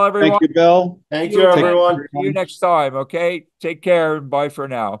 Be well, everyone. Thank you, Bill. Thank you, everyone. See you next time, okay? Take care and bye for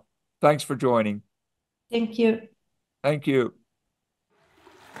now. Thanks for joining. Thank you. Thank you.